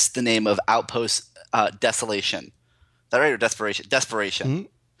given this the name of Outpost Desolation. Is that right? Or Desperation? Desperation. Mm-hmm.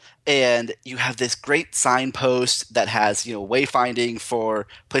 And you have this great signpost that has, wayfinding for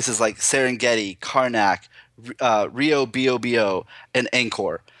places like Serengeti, Karnak, Rio Bio, and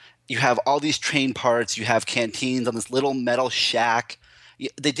Angkor. You have all these train parts. You have canteens on this little metal shack.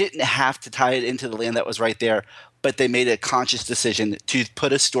 They didn't have to tie it into the land that was right there, but they made a conscious decision to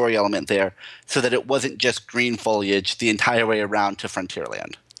put a story element there so that it wasn't just green foliage the entire way around to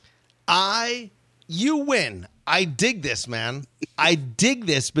Frontierland. You win. I dig this, man. I dig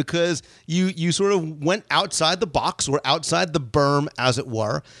this because you sort of went outside the box or outside the berm, as it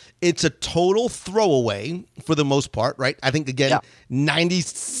were. It's a total throwaway for the most part, right? I think, again,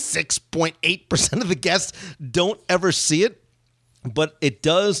 96.8% of the guests don't ever see it, but it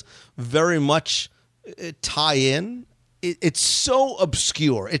does very much tie in. It's so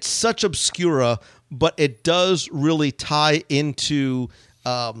obscure. It's such obscura, but it does really tie into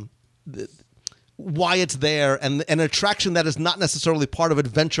why it's there, and an attraction that is not necessarily part of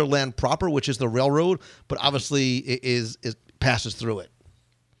Adventureland proper, which is the railroad, but obviously it passes through it.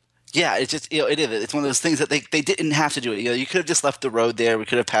 Yeah, it's just it is. It's one of those things that they didn't have to do it. You could have just left the road there. We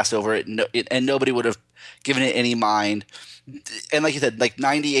could have passed over it, and nobody would have given it any mind. And like you said, like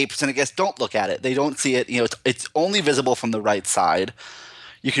 98% of guests don't look at it. They don't see it. It's only visible from the right side.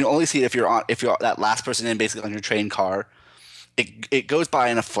 You can only see it if you're that last person in, basically on your train car. it goes by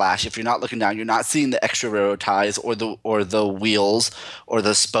in a flash. If you're not looking down, you're not seeing the extra railroad ties or the wheels or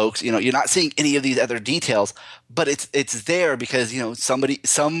the spokes. You know, you're not seeing any of these other details, but it's there because, you know,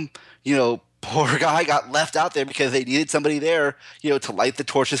 some poor guy got left out there because they needed somebody there, you know, to light the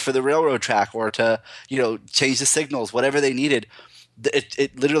torches for the railroad track or to, you know, change the signals, whatever they needed.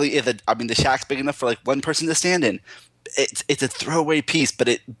 It literally is the shack's big enough for like one person to stand in. It's a throwaway piece, but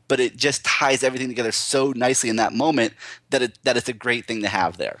it just ties everything together so nicely in that moment that it's a great thing to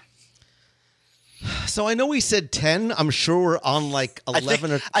have there. So I know we said 10. I'm sure we're on like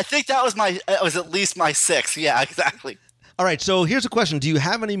 11 I think that was at least my 6. Yeah, exactly. All right. So here's a question. Do you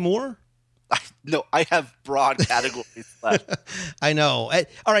have any more? No, I have broad categories left. I know.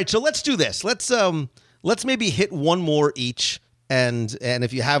 All right. So let's do this. Let's maybe hit one more each. And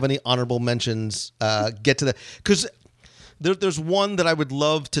if you have any honorable mentions, get to that. Because there's one that I would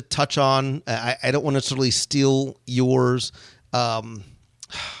love to touch on. I don't want to necessarily steal yours. No,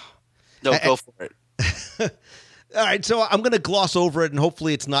 go for it. All right, so I'm going to gloss over it, and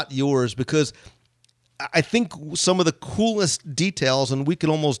hopefully it's not yours, because I think some of the coolest details, and we could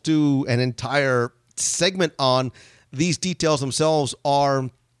almost do an entire segment on these details themselves, are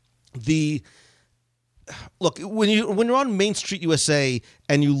the... Look, when you're on Main Street USA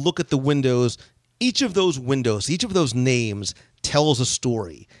and you look at the windows, each of those windows, each of those names tells a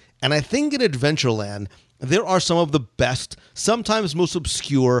story. And I think in Adventureland, there are some of the best, sometimes most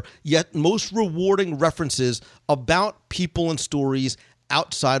obscure, yet most rewarding references about people and stories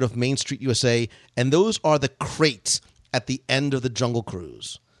outside of Main Street USA. And those are the crates at the end of the Jungle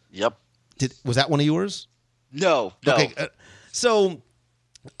Cruise. Yep. Was that one of yours? No. Okay.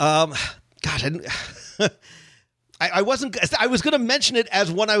 Gosh, I wasn't. I was going to mention it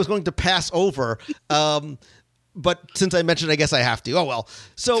as one I was going to pass over, but since I mentioned it, I guess I have to. Oh well.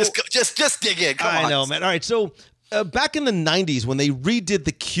 So just dig in. Come on. I know, man. All right. So back in the 90s, when they redid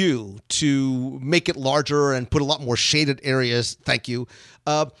the queue to make it larger and put a lot more shaded areas, thank you.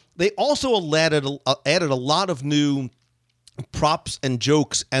 They also added a lot of new props and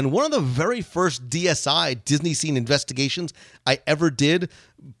jokes, and one of the very first DSI Disney Scene investigations I ever did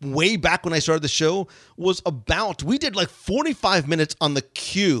way back when I started the show was about, we did like 45 minutes on the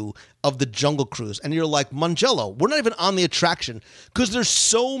queue of the Jungle Cruise, and you're like, Mangello, we're not even on the attraction, because there's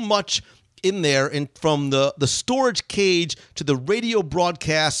so much in there, from the storage cage to the radio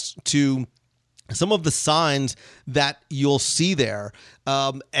broadcasts to some of the signs that you'll see there,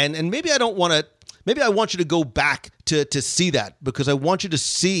 and maybe I don't want to. Maybe I want you to go back to see that, because I want you to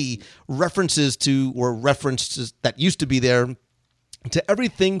see references that used to be there to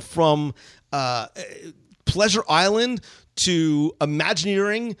everything from Pleasure Island to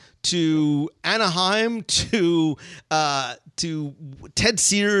Imagineering to Anaheim to Ted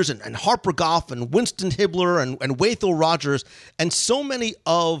Sears and Harper Goff and Winston Hibbler and Wathel Rogers and so many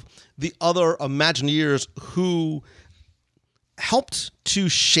of the other Imagineers who helped to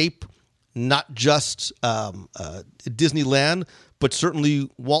shape not just Disneyland, but certainly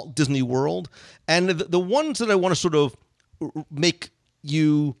Walt Disney World. And the ones that I want to sort of make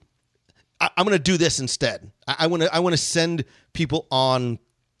you... I'm going to do this instead. I want to send people on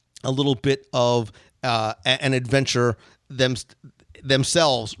a little bit of an adventure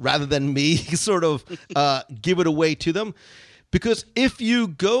themselves, rather than me sort of give it away to them. Because if you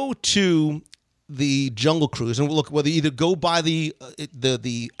go to the Jungle Cruise, and look, whether you either go by the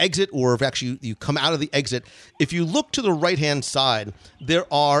exit or if actually you come out of the exit, if you look to the right-hand side, there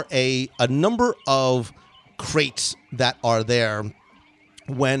are a number of crates that are there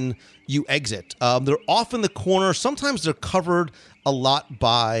when you exit. They're off in the corner. Sometimes they're covered a lot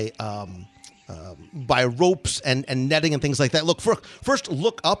by ropes and netting and things like that. Look, first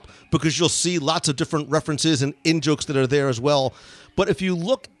look up, because you'll see lots of different references and in-jokes that are there as well. But if you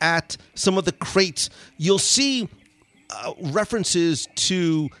look at some of the crates, you'll see references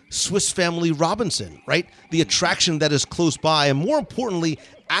to Swiss Family Robinson, right? The attraction that is close by. And more importantly,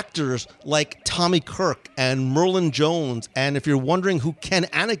 actors like Tommy Kirk and Merlin Jones. And if you're wondering who Ken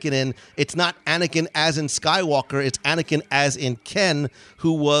Anakin in, it's not Anakin as in Skywalker, it's Anakin as in Ken,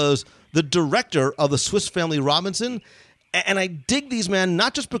 who was the director of the Swiss Family Robinson. And I dig these, man,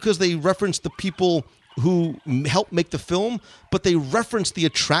 not just because they reference the people who helped make the film, but they reference the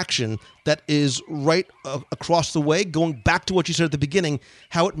attraction that is right across the way, going back to what you said at the beginning,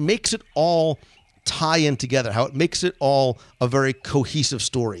 how it makes it all tie in together, how it makes it all a very cohesive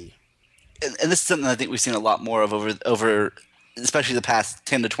story. And this is something I think we've seen a lot more of over especially the past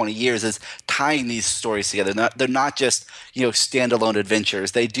 10 to 20 years, is tying these stories together. They're not just, standalone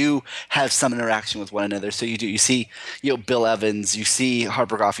adventures. They do have some interaction with one another. So you see, Bill Evans, you see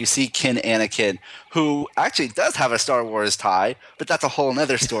Harper Goff, you see Ken Anakin, who actually does have a Star Wars tie, but that's a whole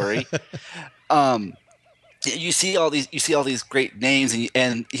nother story. You see all these great names,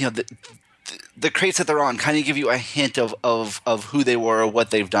 and the crates that they're on kind of give you a hint of who they were or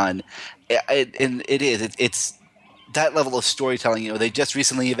what they've done. And it's that level of storytelling. They just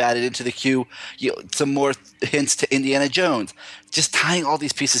recently have added into the queue, some more hints to Indiana Jones. Just tying all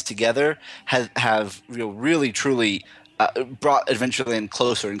these pieces together have really truly brought Adventureland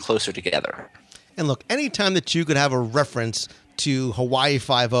closer and closer together. And look, anytime that you could have a reference to Hawaii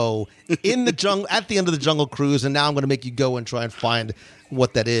Five-0 in the jungle at the end of the Jungle Cruise, and now I'm going to make you go and try and find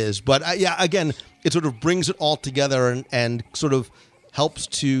what that is. But again, it sort of brings it all together and sort of helps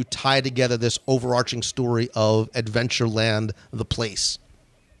to tie together this overarching story of Adventureland, the place.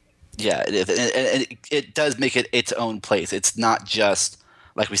 Yeah, it is. And it does make it its own place. It's not just,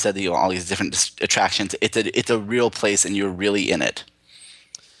 like we said, all these different attractions. It's a real place, and you're really in it.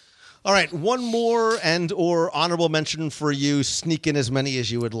 All right, one more or honorable mention for you. Sneak in as many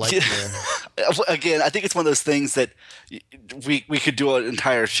as you would like here. Again, I think it's one of those things that we could do an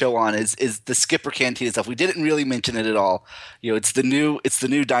entire show on is the Skipper Canteen stuff. We didn't really mention it at all. It's the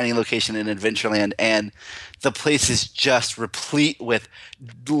new dining location in Adventureland, and the place is just replete with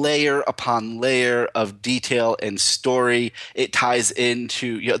layer upon layer of detail and story. It ties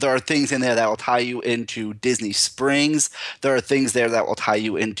into, there are things in there that will tie you into Disney Springs. There are things there that will tie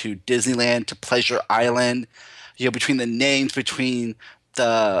you into Disneyland, to Pleasure Island. Between the names, between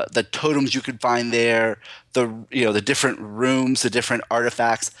the totems you could find there, the different rooms, the different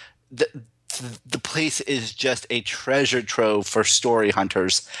artifacts, the place is just a treasure trove for story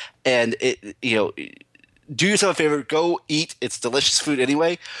hunters. And do yourself a favor, go eat. It's delicious food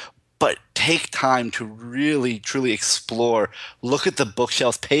anyway, but take time to really, truly explore. Look at the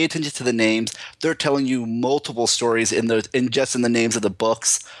bookshelves. Pay attention to the names. They're telling you multiple stories in just in the names of the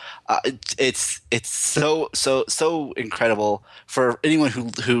books. It's so incredible for anyone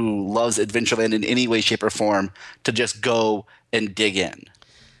who loves Adventureland in any way, shape, or form to just go and dig in.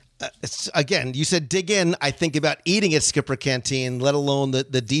 Again, you said dig in. I think about eating at Skipper Canteen, let alone the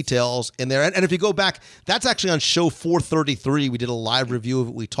details in there. And if you go back, that's actually on show 433. We did a live review of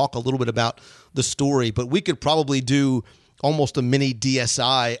it. We talk a little bit about the story, but we could probably do almost a mini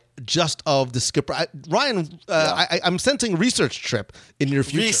DSI just of the Skipper. Ryan, I'm sensing research trip in your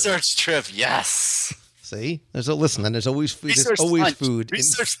future. Research trip, yes. See, there's always food. There's always food.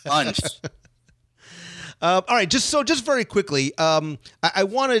 Research lunch. All right, just very quickly, I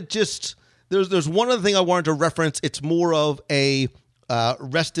want to just there's one other thing I wanted to reference. It's more of a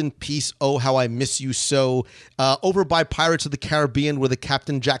rest in peace, oh how I miss you so. Over by Pirates of the Caribbean, where the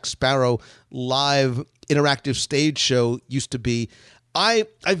Captain Jack Sparrow live interactive stage show used to be, I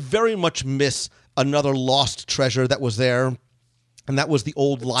very much miss another lost treasure that was there, and that was the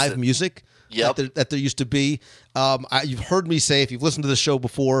old live music. Yep. That there used to be. You've heard me say, if you've listened to the show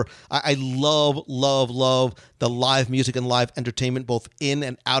before, I love the live music and live entertainment both in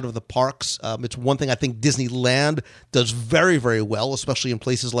and out of the parks. It's one thing I think Disneyland does very, very well, especially in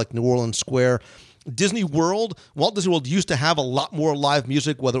places like New Orleans Square. Walt Disney World used to have a lot more live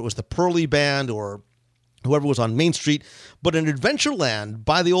music, whether it was the Pearly Band or whoever was on Main Street. But in Adventureland,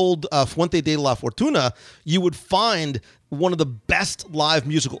 by the old Fuente de la Fortuna, you would find one of the best live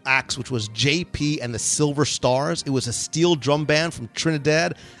musical acts, which was JP and the Silver Stars. It was a steel drum band from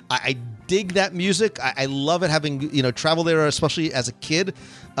Trinidad. I dig that music. I love it, having traveled there, especially as a kid.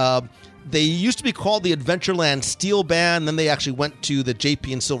 They used to be called the Adventureland Steel Band. Then they actually went to the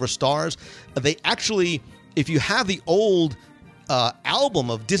JP and Silver Stars. They actually, if you have the old album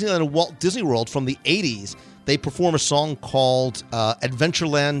of Disneyland and Walt Disney World from the 80s, they perform a song called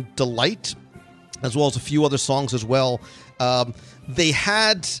Adventureland Delight, as well as a few other songs as well. They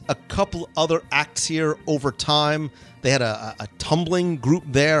had a couple other acts here over time. They had a tumbling group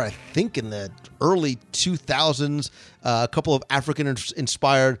there, I think in the early 2000s, a couple of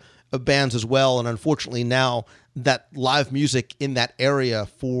African-inspired bands as well. And unfortunately now that live music in that area,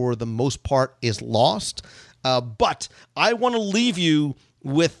 for the most part, is lost. But I want to leave you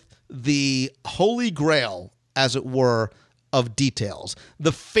with the holy grail, as it were, of details.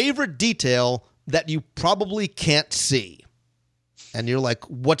 The favorite detail that you probably can't see. And you're like,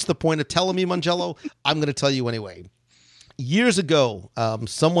 what's the point of telling me, Mangello? I'm going to tell you anyway. Years ago,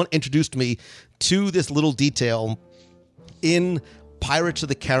 someone introduced me to this little detail in Pirates of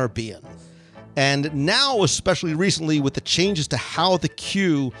the Caribbean. And now, especially recently, with the changes to how the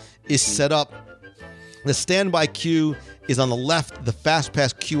queue is set up The standby queue is on the left. The fast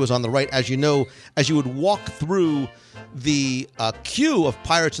pass queue is on the right. As you know, as you would walk through the queue of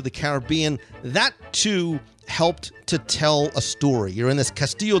Pirates of the Caribbean, that too helped to tell a story. You're in this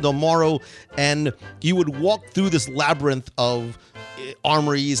Castillo del Morro, and you would walk through this labyrinth of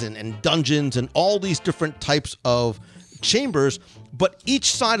armories and dungeons and all these different types of chambers, but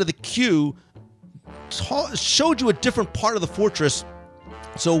each side of the queue showed you a different part of the fortress.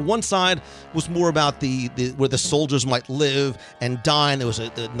 So one side was more about the where the soldiers might live and dine. There was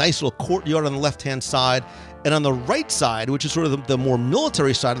a nice little courtyard on the left-hand side. And on the right side, which is sort of the more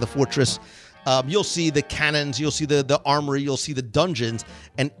military side of the fortress, you'll see the cannons, you'll see the armory, you'll see the dungeons.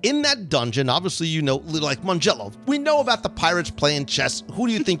 And in that dungeon, obviously, you know, like Mangello, we know about the pirates playing chess. Who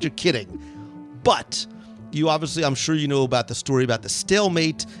do you think you're kidding? But you obviously, I'm sure you know about the story about the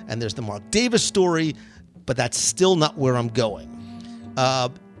stalemate, and there's the Mark Davis story, but that's still not where I'm going.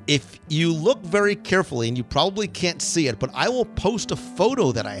 If you look very carefully, and you probably can't see it, but I will post a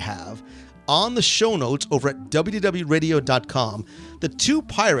photo that I have on the show notes over at WDWradio.com. The two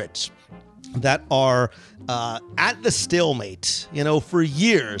pirates that are at the stalemate, you know, for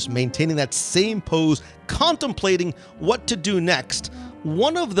years, maintaining that same pose, contemplating what to do next.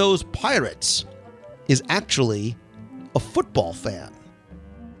 One of those pirates is actually a football fan.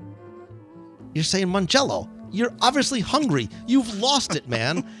 You're saying, Mangello, you're obviously hungry. You've lost it,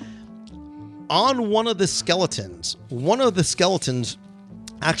 man. On one of the skeletons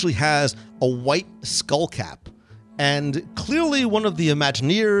actually has a white skull cap. And clearly one of the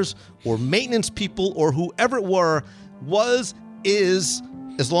Imagineers or maintenance people or whoever it is,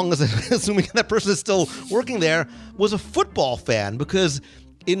 as long as, assuming that person is still working there, was a football fan, because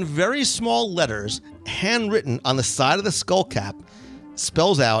in very small letters, handwritten on the side of the skull cap,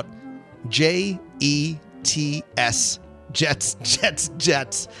 spells out J-E-T-S, Jets, Jets,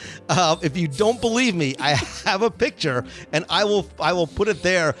 Jets. If you don't believe me, I have a picture, and I will put it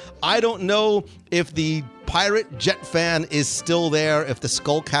there. I don't know if the pirate jet fan is still there, if the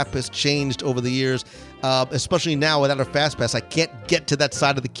skull cap has changed over the years, especially now without a fast pass. I can't get to that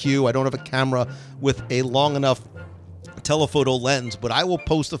side of the queue. I don't have a camera with a long enough telephoto lens, but I will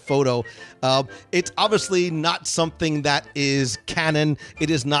post a photo. It's obviously not something that is canon. It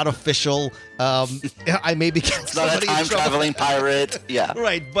is not official. I may be it's not a time-traveling pirate. Yeah,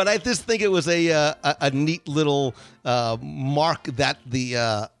 right. But I just think it was a neat little mark that the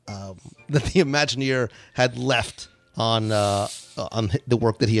Imagineer had left on the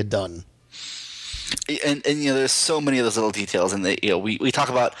work that he had done. And you know, there's so many of those little details, and we talk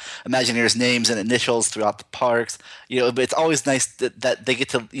about Imagineers' names and initials throughout the parks, but it's always nice that they get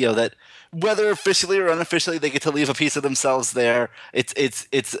to, that whether officially or unofficially, they get to leave a piece of themselves there.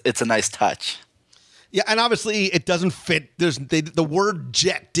 It's a nice touch. Yeah, and obviously it doesn't fit. The word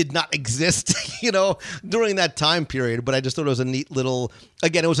jet did not exist, during that time period. But I just thought it was a neat little.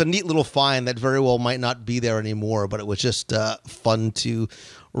 Again, it was a neat little find that very well might not be there anymore. But it was just fun to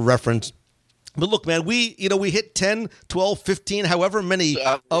reference. But look, man, we hit 10, 12, 15, however many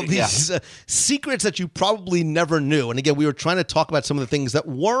of these secrets that you probably never knew. And again, we were trying to talk about some of the things that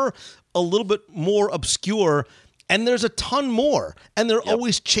were a little bit more obscure, and there's a ton more, and they're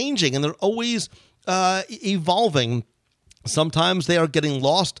always changing, and they're always evolving. Sometimes they are getting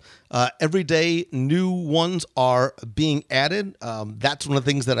lost. Every day, new ones are being added. That's one of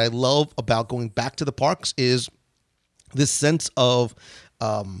the things that I love about going back to the parks is this sense of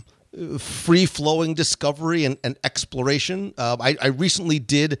free-flowing discovery and exploration. I recently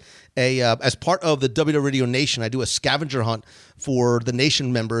did as part of the WDW Radio Nation, I do a scavenger hunt for the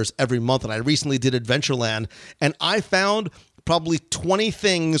Nation members every month, and I recently did Adventureland, and I found probably 20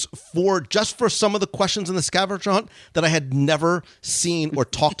 things for some of the questions in the scavenger hunt that I had never seen or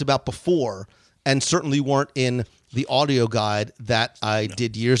talked about before, and certainly weren't in the audio guide that I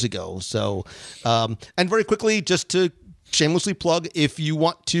did years ago. So, and very quickly, just to shamelessly plug, if you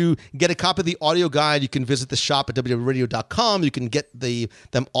want to get a copy of the audio guide, you can visit the shop at WDWradio.com. You can get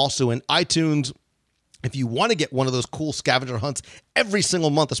them also in iTunes. If you want to get one of those cool scavenger hunts every single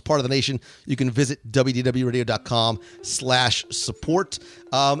month as part of the Nation, you can visit WDWradio.com/support.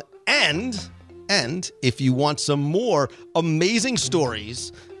 And if you want some more amazing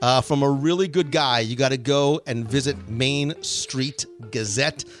stories from a really good guy, you got to go and visit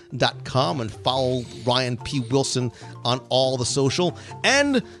MainStreetGazette.com and follow Ryan P. Wilson on all the social.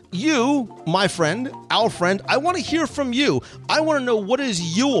 And you, my friend, our friend, I want to hear from you. I want to know, what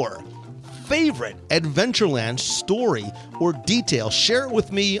is your favorite Adventureland story or detail? Share it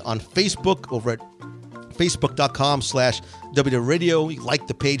with me on Facebook over at Facebook.com/WDWradio. You like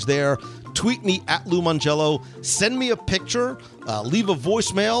the page there. Tweet me at Lou Mangello. Send me a picture. Leave a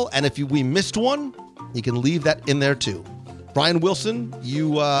voicemail. And if we missed one, You can leave that in there too. Brian Wilson,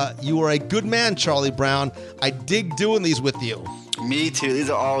 you are a good man, Charlie Brown. I dig doing these with you. Me too. These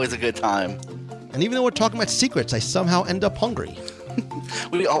are always a good time. And even though we're talking about secrets, I somehow end up hungry.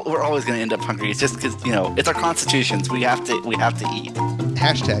 We're always going to end up hungry. It's just because, it's our constitutions. We have to eat.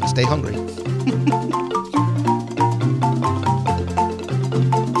 Hashtag stay hungry.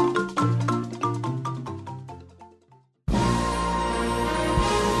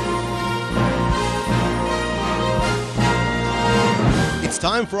 It's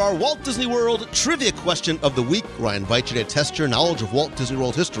time for our Walt Disney World Trivia Question of the Week, where I invite you to test your knowledge of Walt Disney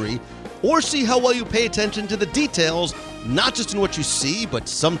World history or see how well you pay attention to the details, not just in what you see, but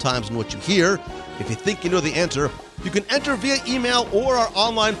sometimes in what you hear. If you think you know the answer, you can enter via email or our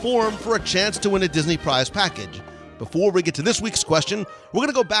online forum for a chance to win a Disney prize package. Before we get to this week's question, we're going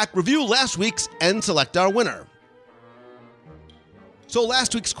to go back, review last week's, and select our winner. So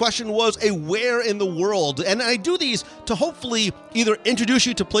last week's question was a where in the world, and I do these to hopefully either introduce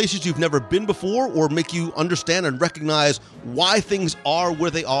you to places you've never been before or make you understand and recognize why things are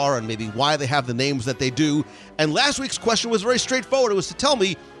where they are and maybe why they have the names that they do. And last week's question was very straightforward. It was to tell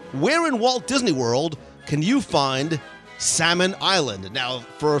me, where in Walt Disney World can you find Salmon Island? Now,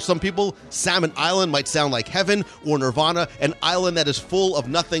 for some people, Salmon Island might sound like heaven or nirvana, an island that is full of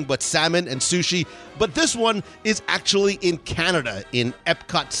nothing but salmon and sushi. But this one is actually in Canada, in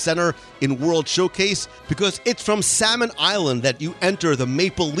Epcot Center in World Showcase, because it's from Salmon Island that you enter the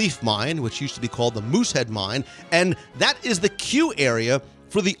Maple Leaf Mine, which used to be called the Moosehead Mine, and that is the queue area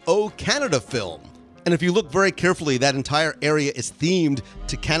for the O Canada film. And if you look very carefully, that entire area is themed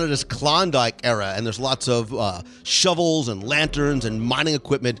to Canada's Klondike era, and there's lots of shovels and lanterns and mining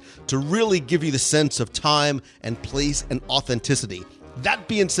equipment to really give you the sense of time and place and authenticity. That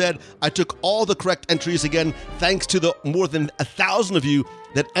being said, I took all the correct entries again, thanks to the more than 1,000 of you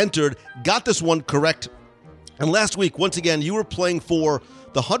that entered, got this one correct. And last week, once again, you were playing for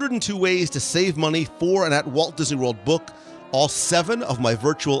the 102 Ways to Save Money for and at Walt Disney World book, all 7 of my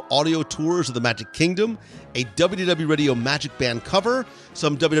virtual audio tours of the Magic Kingdom, a WDW Radio Magic Band cover,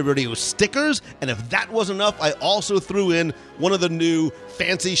 some WDW Radio stickers, and if that wasn't enough, I also threw in one of the new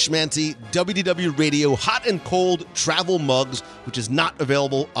fancy schmancy WDW Radio hot and cold travel mugs, which is not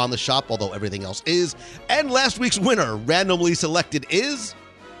available on the shop, although everything else is. And last week's winner, randomly selected, is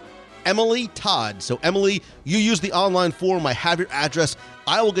Emily Todd. So Emily, you use the online form. I have your address.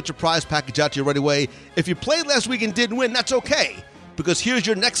 I will get your prize package out to you right away. If you played last week and didn't win, that's okay, because here's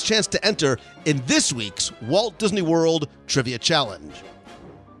your next chance to enter in this week's Walt Disney World Trivia Challenge.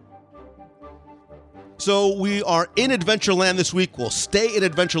 So we are in Adventureland this week. We'll stay in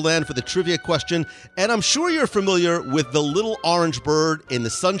Adventureland for the trivia question, and I'm sure you're familiar with the little orange bird in the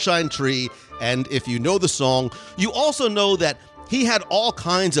Sunshine Tree, and if you know the song, you also know that he had all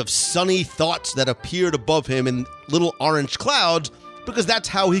kinds of sunny thoughts that appeared above him in little orange clouds, because that's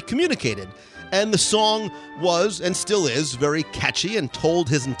how he communicated. And the song was, and still is, very catchy and told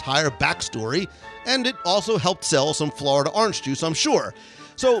his entire backstory, and it also helped sell some Florida orange juice, I'm sure.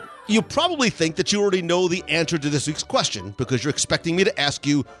 So you probably think that you already know the answer to this week's question, because you're expecting me to ask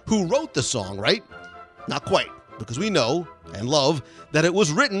you who wrote the song, right? Not quite, because we know and love that it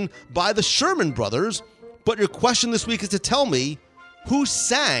was written by the Sherman Brothers, but your question this week is to tell me who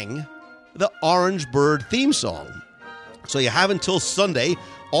sang the Orange Bird theme song. So you have until Sunday,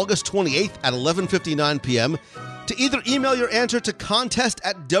 August 28th at 11:59 p.m. to either email your answer to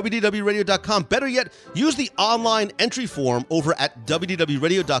contest@wdwradio.com. Better yet, use the online entry form over at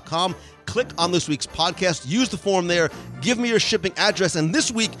wdwradio.com. Click on this week's podcast, use the form there, give me your shipping address, and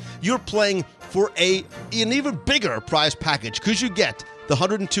this week you're playing for an even bigger prize package, because you get the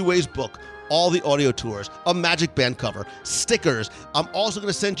 102 Ways book, all the audio tours, a Magic Band cover, stickers. I'm also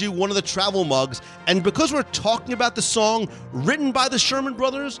going to send you one of the travel mugs. And because we're talking about the song written by the Sherman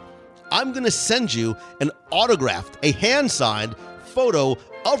Brothers, I'm going to send you an autographed, a hand-signed photo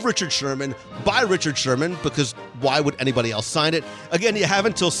of Richard Sherman by Richard Sherman, because why would anybody else sign it? Again, you have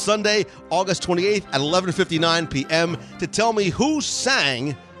until Sunday, August 28th at 11:59 p.m. to tell me who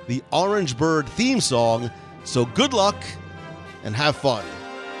sang the Orange Bird theme song. So good luck and have fun.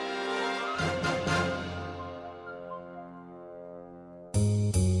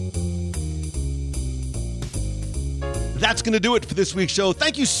 That's going to do it for this week's show.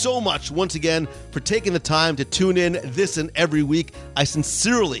 Thank you so much once again for taking the time to tune in this and every week. I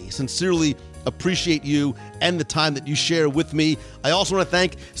sincerely appreciate you and the time that you share with me. I also want to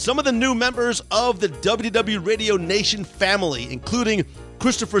thank some of the new members of the WDW Radio Nation family, including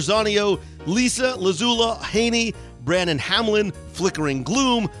Christopher Zanio, Lisa Lazula Haney, Brandon Hamlin, Flickering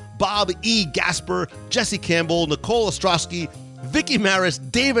Gloom, Bob E. Gasper, Jesse Campbell, Nicole Ostrowski, Vicky Maris,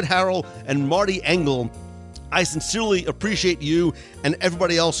 David Harrell, and Marty Engel. I sincerely appreciate you and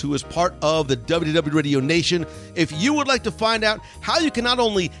everybody else who is part of the WDW Radio Nation. If you would like to find out how you can not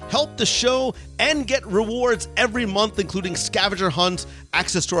only help the show and get rewards every month, including scavenger hunts,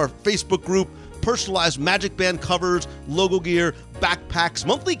 access to our Facebook group, personalized Magic Band covers, logo gear, backpacks,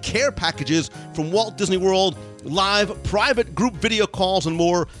 monthly care packages from Walt Disney World, live private group video calls, and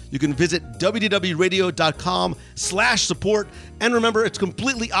more, you can visit wdwradio.com/support. And remember, it's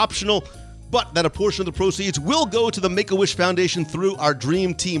completely optional, but that a portion of the proceeds will go to the Make-A-Wish Foundation through our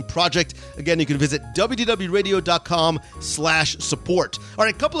Dream Team project. Again, you can visit wdwradio.com/support. All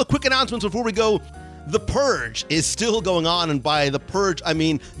right, a couple of quick announcements before we go. The Purge is still going on, and by the Purge, I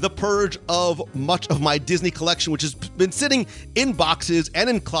mean the purge of much of my Disney collection, which has been sitting in boxes and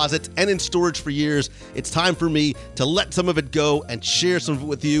in closets and in storage for years. It's time for me to let some of it go and share some of it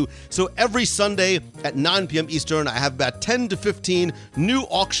with you. So every Sunday at 9 p.m. Eastern, I have about 10 to 15 new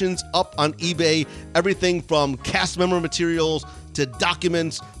auctions up on eBay. Everything from cast member materials to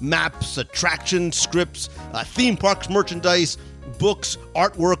documents, maps, attractions, scripts, theme parks merchandise, books,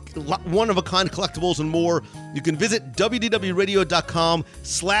 artwork, one-of-a-kind collectibles, and more. You can visit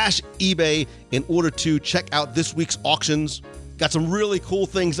wdwradio.com/eBay in order to check out this week's auctions. Got some really cool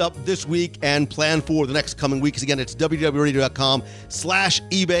things up this week and planned for the next coming weeks. Again, it's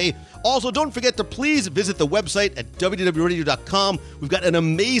wdwradio.com/eBay. Also, don't forget to please visit the website at wdwradio.com. We've got an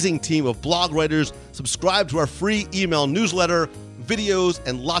amazing team of blog writers. Subscribe to our free email newsletter, videos,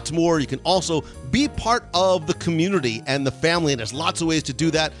 and lots more. You can also be part of the community and the family, and there's lots of ways to do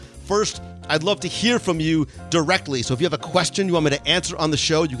that. First, I'd love to hear from you directly. So if you have a question you want me to answer on the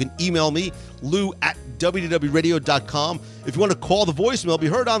show, you can email me, lou@wdwradio.com. If you want to call the voicemail, be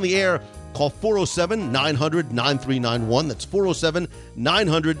heard on the air, call 407-900-9391. That's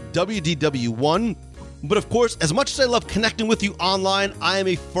 407-900-WDW1. But of course, as much as I love connecting with you online, I am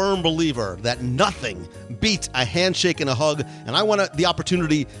a firm believer that nothing beats a handshake and a hug, and I want the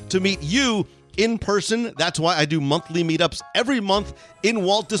opportunity to meet you in person. That's why I do monthly meetups every month in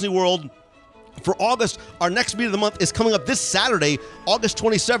Walt Disney World. For August, our next meet of the month is coming up this Saturday, August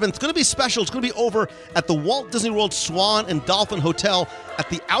 27th. It's going to be special. It's going to be over at the Walt Disney World Swan and Dolphin Hotel at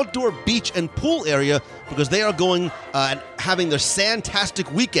the outdoor beach and pool area, because they are going and having their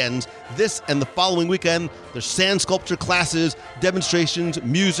Sandtastic weekends this and the following weekend. There's sand sculpture classes, demonstrations,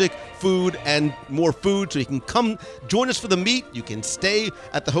 music, food, and more food. So you can come join us for the meet. You can stay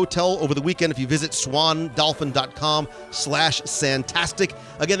at the hotel over the weekend if you visit swandolphin.com/Sandtastic.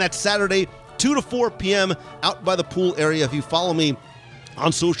 Again, that's Saturday, 2 to 4 p.m. out by the pool area. If you follow me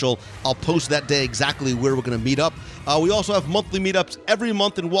on social, I'll post that day exactly where we're going to meet up. We also have monthly meetups every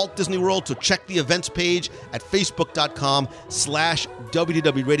month in Walt Disney World, so check the events page at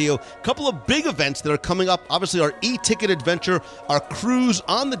facebook.com/WDW Radio. A couple of big events that are coming up. Obviously, our e-ticket adventure, our cruise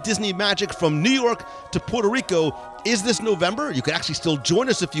on the Disney Magic from New York to Puerto Rico is this November. You can actually still join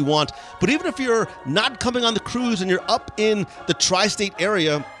us if you want, but even if you're not coming on the cruise and you're up in the tri-state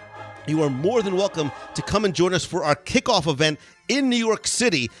area, you are more than welcome to come and join us for our kickoff event in New York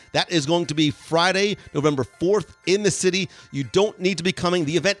City. That is going to be Friday, November 4th in the city. You don't need to be coming.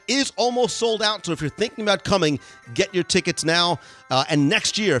 The event is almost sold out, so if you're thinking about coming, get your tickets now. And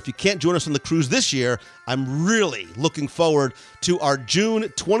next year, if you can't join us on the cruise this year, I'm really looking forward to our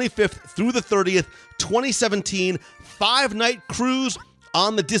June 25th through the 30th, 2017 5-night cruise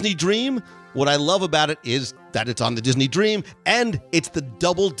on the Disney Dream. What I love about it is that it's on the Disney Dream, and it's the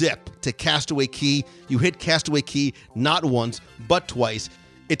double dip to Castaway Cay. You hit Castaway Cay not once, but twice.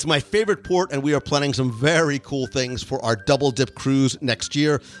 It's my favorite port, and we are planning some very cool things for our double dip cruise next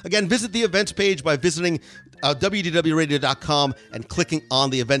year. Again, visit the events page by visiting wdwradio.com and clicking on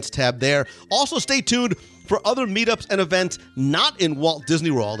the events tab there. Also, stay tuned for other meetups and events not in Walt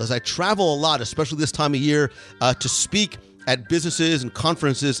Disney World, as I travel a lot, especially this time of year, to speak at businesses and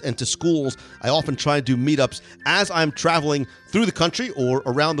conferences and to schools. I often try to do meetups as I'm traveling through the country or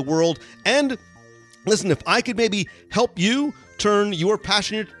around the world. And listen, if I could maybe help you turn your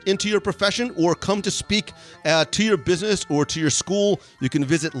passion into your profession or come to speak to your business or to your school, you can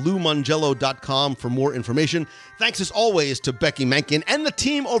visit LouMangello.com for more information. Thanks as always to Becky Menken and the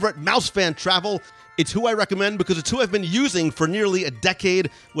team over at Mousefan Travel. It's who I recommend because it's who I've been using for nearly a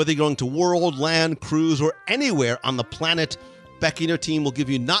decade. Whether you're going to world, land, cruise, or anywhere on the planet, Becky and her team will give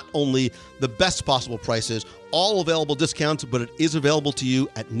you not only the best possible prices, all available discounts, but it is available to you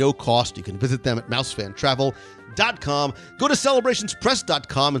at no cost. You can visit them at mousefantravel.com. Go to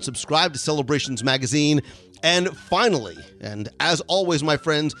celebrationspress.com and subscribe to Celebrations Magazine. And finally, and as always, my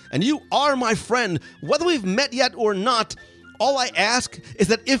friends, and you are my friend, whether we've met yet or not, all I ask is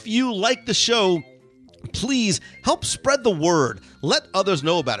that if you like the show, Please help spread the word. Let others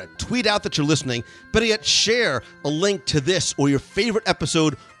know about it. Tweet out that you're listening. Better yet, share a link to this or your favorite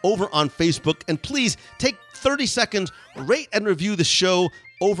episode over on Facebook. And please take 30 seconds, rate and review the show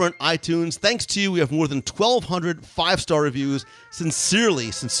over on iTunes. Thanks to you, we have more than 1,200 five-star reviews.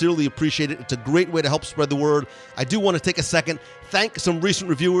 Sincerely appreciate it. It's a great way to help spread the word. I do want to take a second, thank some recent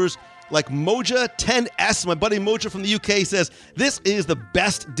reviewers like Moja10S. My buddy Moja from the UK says, this is the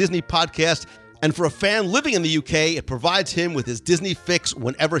best Disney podcast. And for a fan living in the UK, it provides him with his Disney fix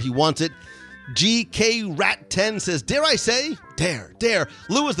whenever he wants it. GK Rat 10 says, dare I say? Dare.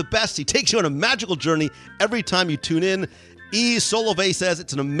 Lou is the best. He takes you on a magical journey every time you tune in. E. Solove says,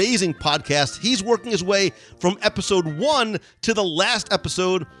 it's an amazing podcast. He's working his way from episode 1 to the last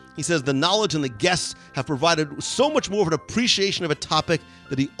episode. He says the knowledge and the guests have provided so much more of an appreciation of a topic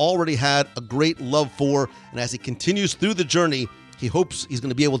that he already had a great love for. And as he continues through the journey, he hopes he's going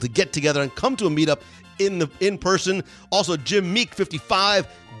to be able to get together and come to a meetup in person. Also, Jim Meek 55,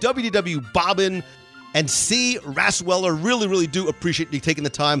 WDW Bobbin, and C. Rasweller really do appreciate you taking the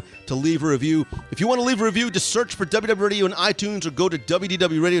time to leave a review. If you want to leave a review, just search for WDW Radio in iTunes or go to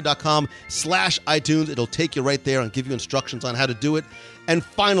wdwradio.com/iTunes. It'll take you right there and give you instructions on how to do it. And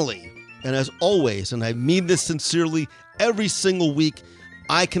finally, and as always, and I mean this sincerely every single week,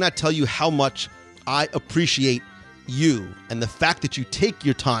 I cannot tell you how much I appreciate you and the fact that you take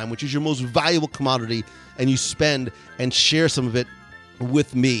your time, which is your most valuable commodity, and you spend and share some of it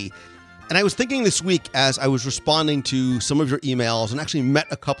with me. And I was thinking this week as I was responding to some of your emails and actually met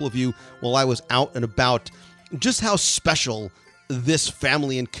a couple of you while I was out and about, just how special this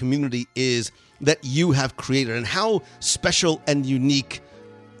family and community is that you have created and how special and unique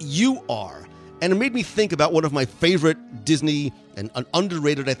you are. And it made me think about one of my favorite Disney and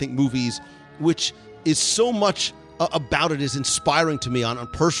underrated, I think, movies, which is so much about it is inspiring to me on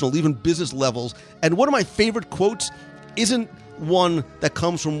personal, even business levels. And one of my favorite quotes isn't one that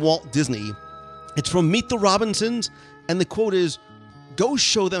comes from Walt Disney. It's from Meet the Robinsons, and the quote is, go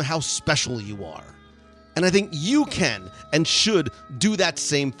show them how special you are. And I think you can and should do that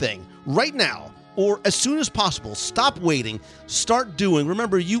same thing right now, or as soon as possible. Stop waiting, start doing.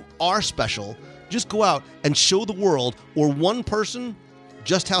 Remember, you are special. Just go out and show the world or one person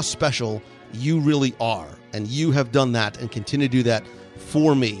just how special you really are. And you have done that and continue to do that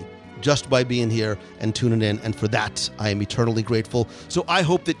for me just by being here and tuning in. And for that, I am eternally grateful. So I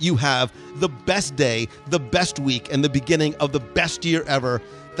hope that you have the best day, the best week, and the beginning of the best year ever.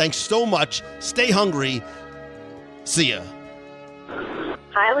 Thanks so much. Stay hungry. See ya.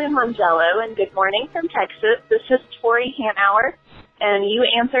 Hi, Lou Mangello, and good morning from Texas. This is Tori Hanauer, and you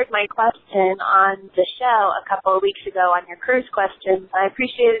answered my question on the show a couple of weeks ago on your cruise questions. I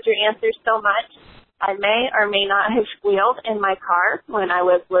appreciated your answers so much. I may or may not have squealed in my car when I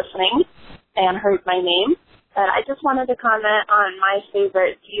was listening and heard my name. But I just wanted to comment on my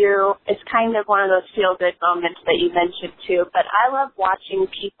favorite view. It's kind of one of those feel-good moments that you mentioned, too. But I love watching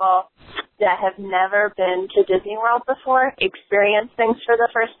people that have never been to Disney World before experience things for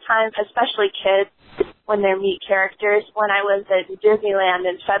the first time, especially kids when they meet characters. When I was at Disneyland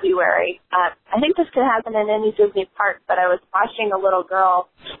in February, I think this could happen in any Disney park, but I was watching a little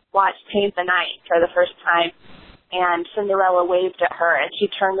girl watch Paint the Night for the first time. And Cinderella waved at her, and she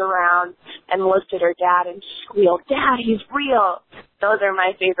turned around and looked at her dad and squealed, "Dad, he's real." Those are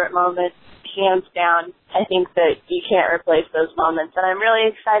my favorite moments, hands down. I think that you can't replace those moments. And I'm really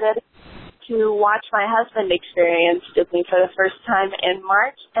excited to watch my husband experience Disney for the first time in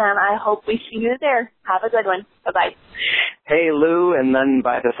March, and I hope we see you there. Have a good one. Bye-bye. Hey, Lou, and then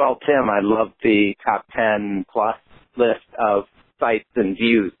by default, Tim. I love the top 10 plus list of sights and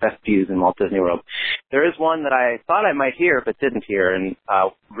views, best views in Walt Disney World. There is one that I thought I might hear but didn't hear, and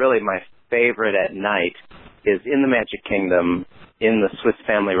really my favorite at night is in the Magic Kingdom in the Swiss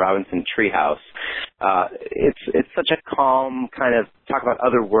Family Robinson treehouse. It's such a calm kind of, talk about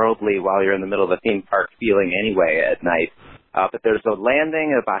otherworldly while you're in the middle of a theme park feeling anyway at night. But there's a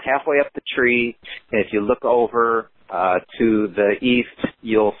landing about halfway up the tree, and if you look over to the east,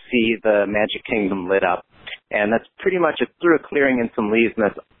 you'll see the Magic Kingdom lit up. And that's pretty much it, through a clearing and some leaves, and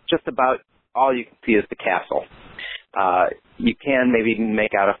that's just about all you can see is the castle. You can maybe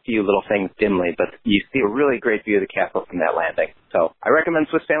make out a few little things dimly, but you see a really great view of the castle from that landing. So I recommend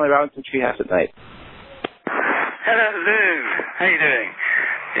Swiss Family Robinson Treehouse at night. Hello, Lou. How you doing?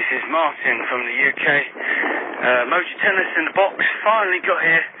 This is Martin from the UK. Moji Tennis in the box finally got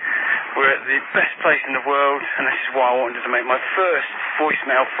here. We're at the best place in the world, and this is why I wanted to make my first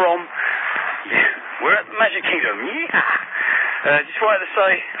voicemail from. We're at the Magic Kingdom. Yeah. Just wanted to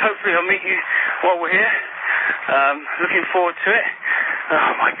say, hopefully I'll meet you while we're here. Looking forward to it.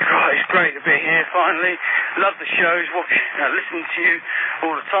 Oh my God, it's great to be here finally. Love the shows, listen to you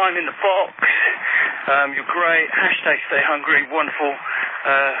all the time in the box. You're great. Hashtag stay hungry, wonderful.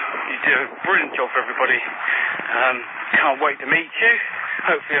 You do a brilliant job for everybody. Can't wait to meet you.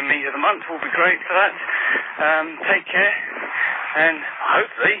 Hopefully a meet of the month will be great for that. Take care. And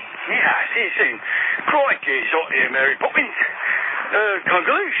hopefully, see you soon. Crikey, it's hot here, Mary Poppins.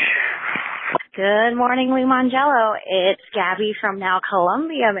 Congaloosh. Good morning, Lou Mongello. It's Gabby from now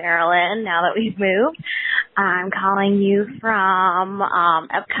Columbia, Maryland, now that we've moved. I'm calling you from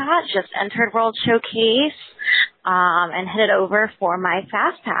Epcot, just entered World Showcase, and headed over for my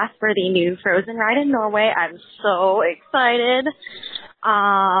Fast Pass for the new Frozen ride in Norway. I'm so excited.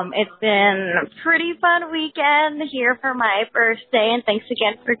 It's been a pretty fun weekend here for my birthday, and thanks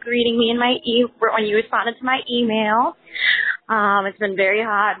again for greeting me in my when you responded to my email. It's been very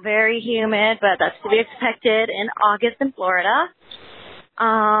hot, very humid, but that's to be expected in August in Florida.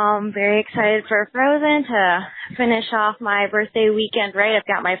 Very excited for Frozen to finish off my birthday weekend right. I've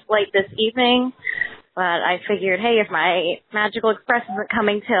got my flight this evening, but I figured, hey, if my Magical Express isn't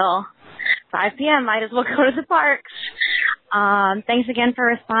coming till 5 p.m., might as well go to the parks. Thanks again for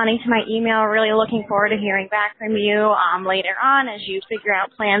responding to my email. Really looking forward to hearing back from you later on as you figure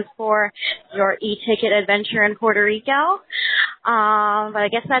out plans for your e-ticket adventure in Puerto Rico. But I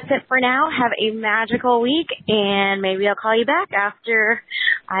guess that's it for now. Have a magical week, and maybe I'll call you back after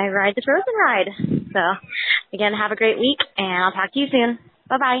I ride the Frozen ride. So, again, have a great week, and I'll talk to you soon.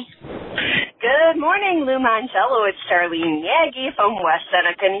 Bye-bye. Good morning, Lou Mongello. It's Charlene Yagi from West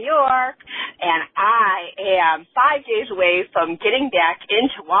Seneca, New York, and I am 5 days away from getting back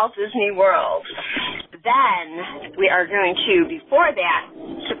into Walt Disney World. Then we are going to, before that,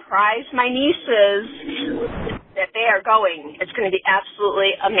 surprise my nieces that they are going. It's going to be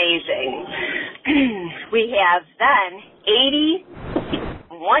absolutely amazing. We have then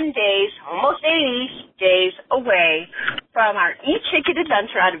 81 days, almost 80 days away from our e-ticket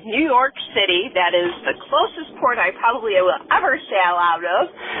adventure out of New York City. That is the closest port I probably will ever sail out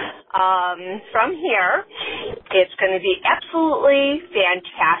of from here. It's going to be absolutely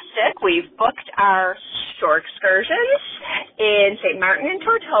fantastic. We've booked our shore excursions in St. Martin and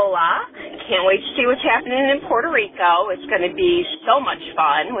Tortola. Can't wait to see what's happening in Puerto Rico. It's going to be so much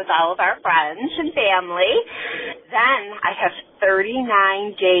fun with all of our friends and family. Then I have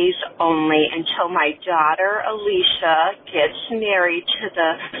 39 days only until my daughter Alicia gets married to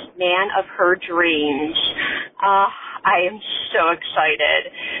the man of her dreams. I am so excited.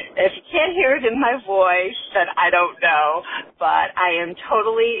 If you can't hear it in my voice, then I don't know, but I am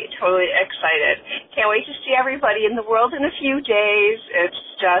totally excited. Can't wait to see everybody in the world in a few days. It's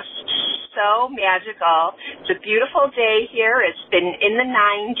just so magical. It's a beautiful day here. It's been in the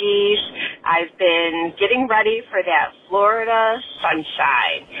 90s. I've been getting ready for that Florida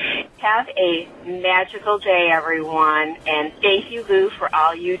sunshine. Have a magical day, everyone, and thank you, Lou, for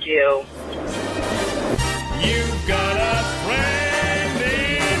all you do. You've got a friend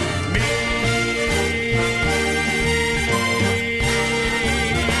in me.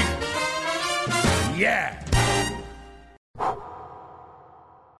 Yeah.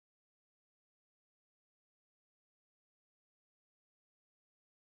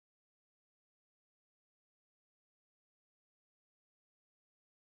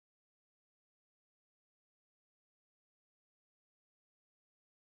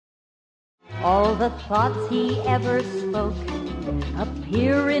 All the thoughts he ever spoke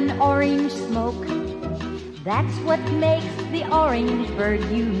appear in orange smoke. That's what makes the orange bird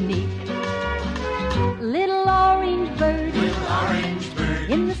unique. Little orange bird,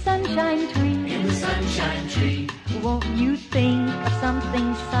 in the sunshine tree, won't you think of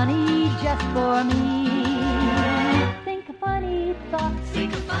something sunny just for me? Think of funny thoughts,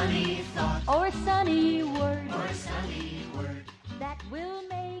 or a sunny word, that will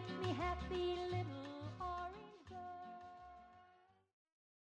make me happy, little orange.